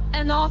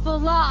an awful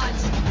lot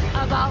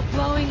about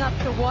blowing up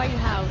the White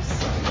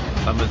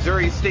House. A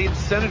Missouri state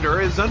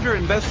senator is under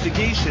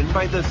investigation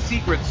by the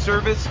Secret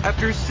Service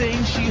after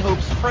saying she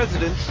hopes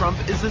President Trump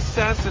is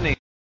assassinated.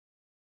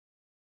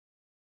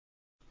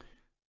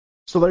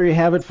 So there you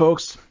have it,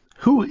 folks.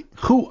 Who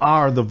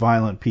are the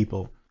violent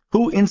people?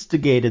 Who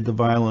instigated the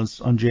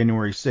violence on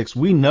January 6th?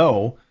 We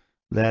know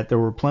that there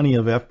were plenty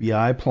of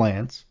FBI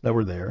plants that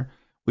were there.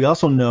 We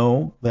also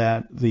know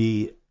that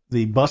the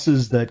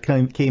buses that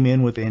came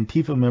in with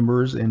Antifa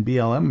members and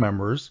BLM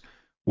members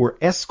were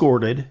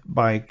escorted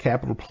by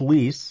Capitol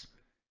Police.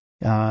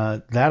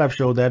 That I've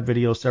showed that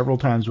video several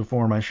times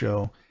before my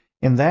show.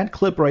 And that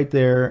clip right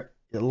there,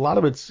 a lot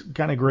of it's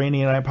kind of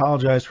grainy, and I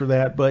apologize for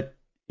that. But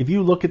if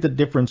you look at the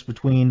difference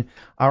between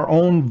our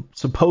own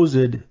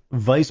supposed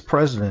vice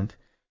president,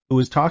 who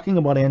is talking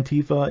about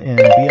Antifa and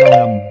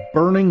BLM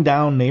burning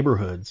down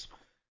neighborhoods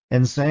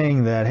and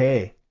saying that,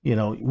 hey,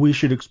 we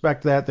should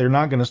expect that. They're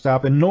not going to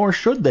stop, and nor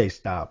should they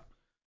stop.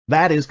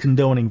 That is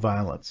condoning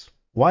violence.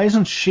 Why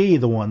isn't she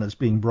the one that's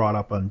being brought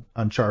up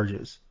on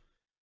charges?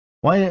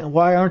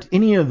 Why aren't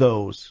any of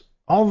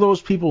all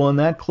those people in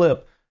that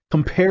clip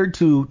compared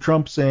to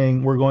Trump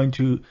saying you're going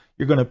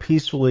to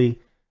peacefully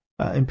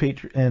and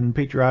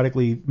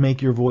patriotically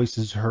make your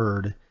voices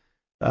heard?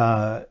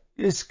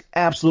 It's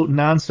absolute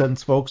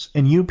nonsense, folks.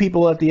 And you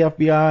people at the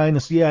FBI and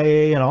the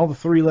CIA and all the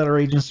three-letter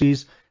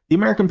agencies, the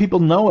American people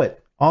know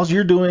it. All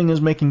you're doing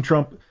is making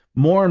Trump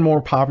more and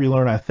more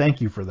popular, and I thank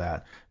you for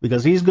that,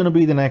 because he's going to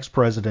be the next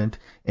president,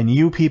 and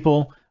you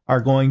people are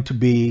going to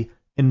be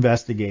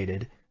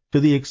investigated to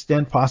the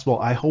extent possible.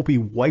 I hope he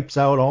wipes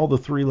out all the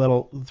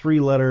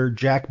three-letter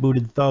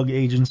jackbooted thug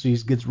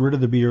agencies, gets rid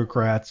of the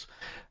bureaucrats.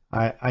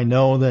 I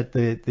know that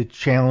the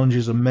challenge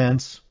is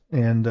immense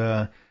and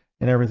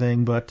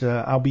everything, but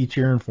I'll be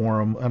cheering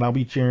for him, and I'll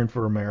be cheering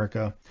for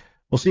America.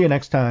 We'll see you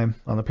next time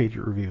on the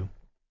Patriot Review.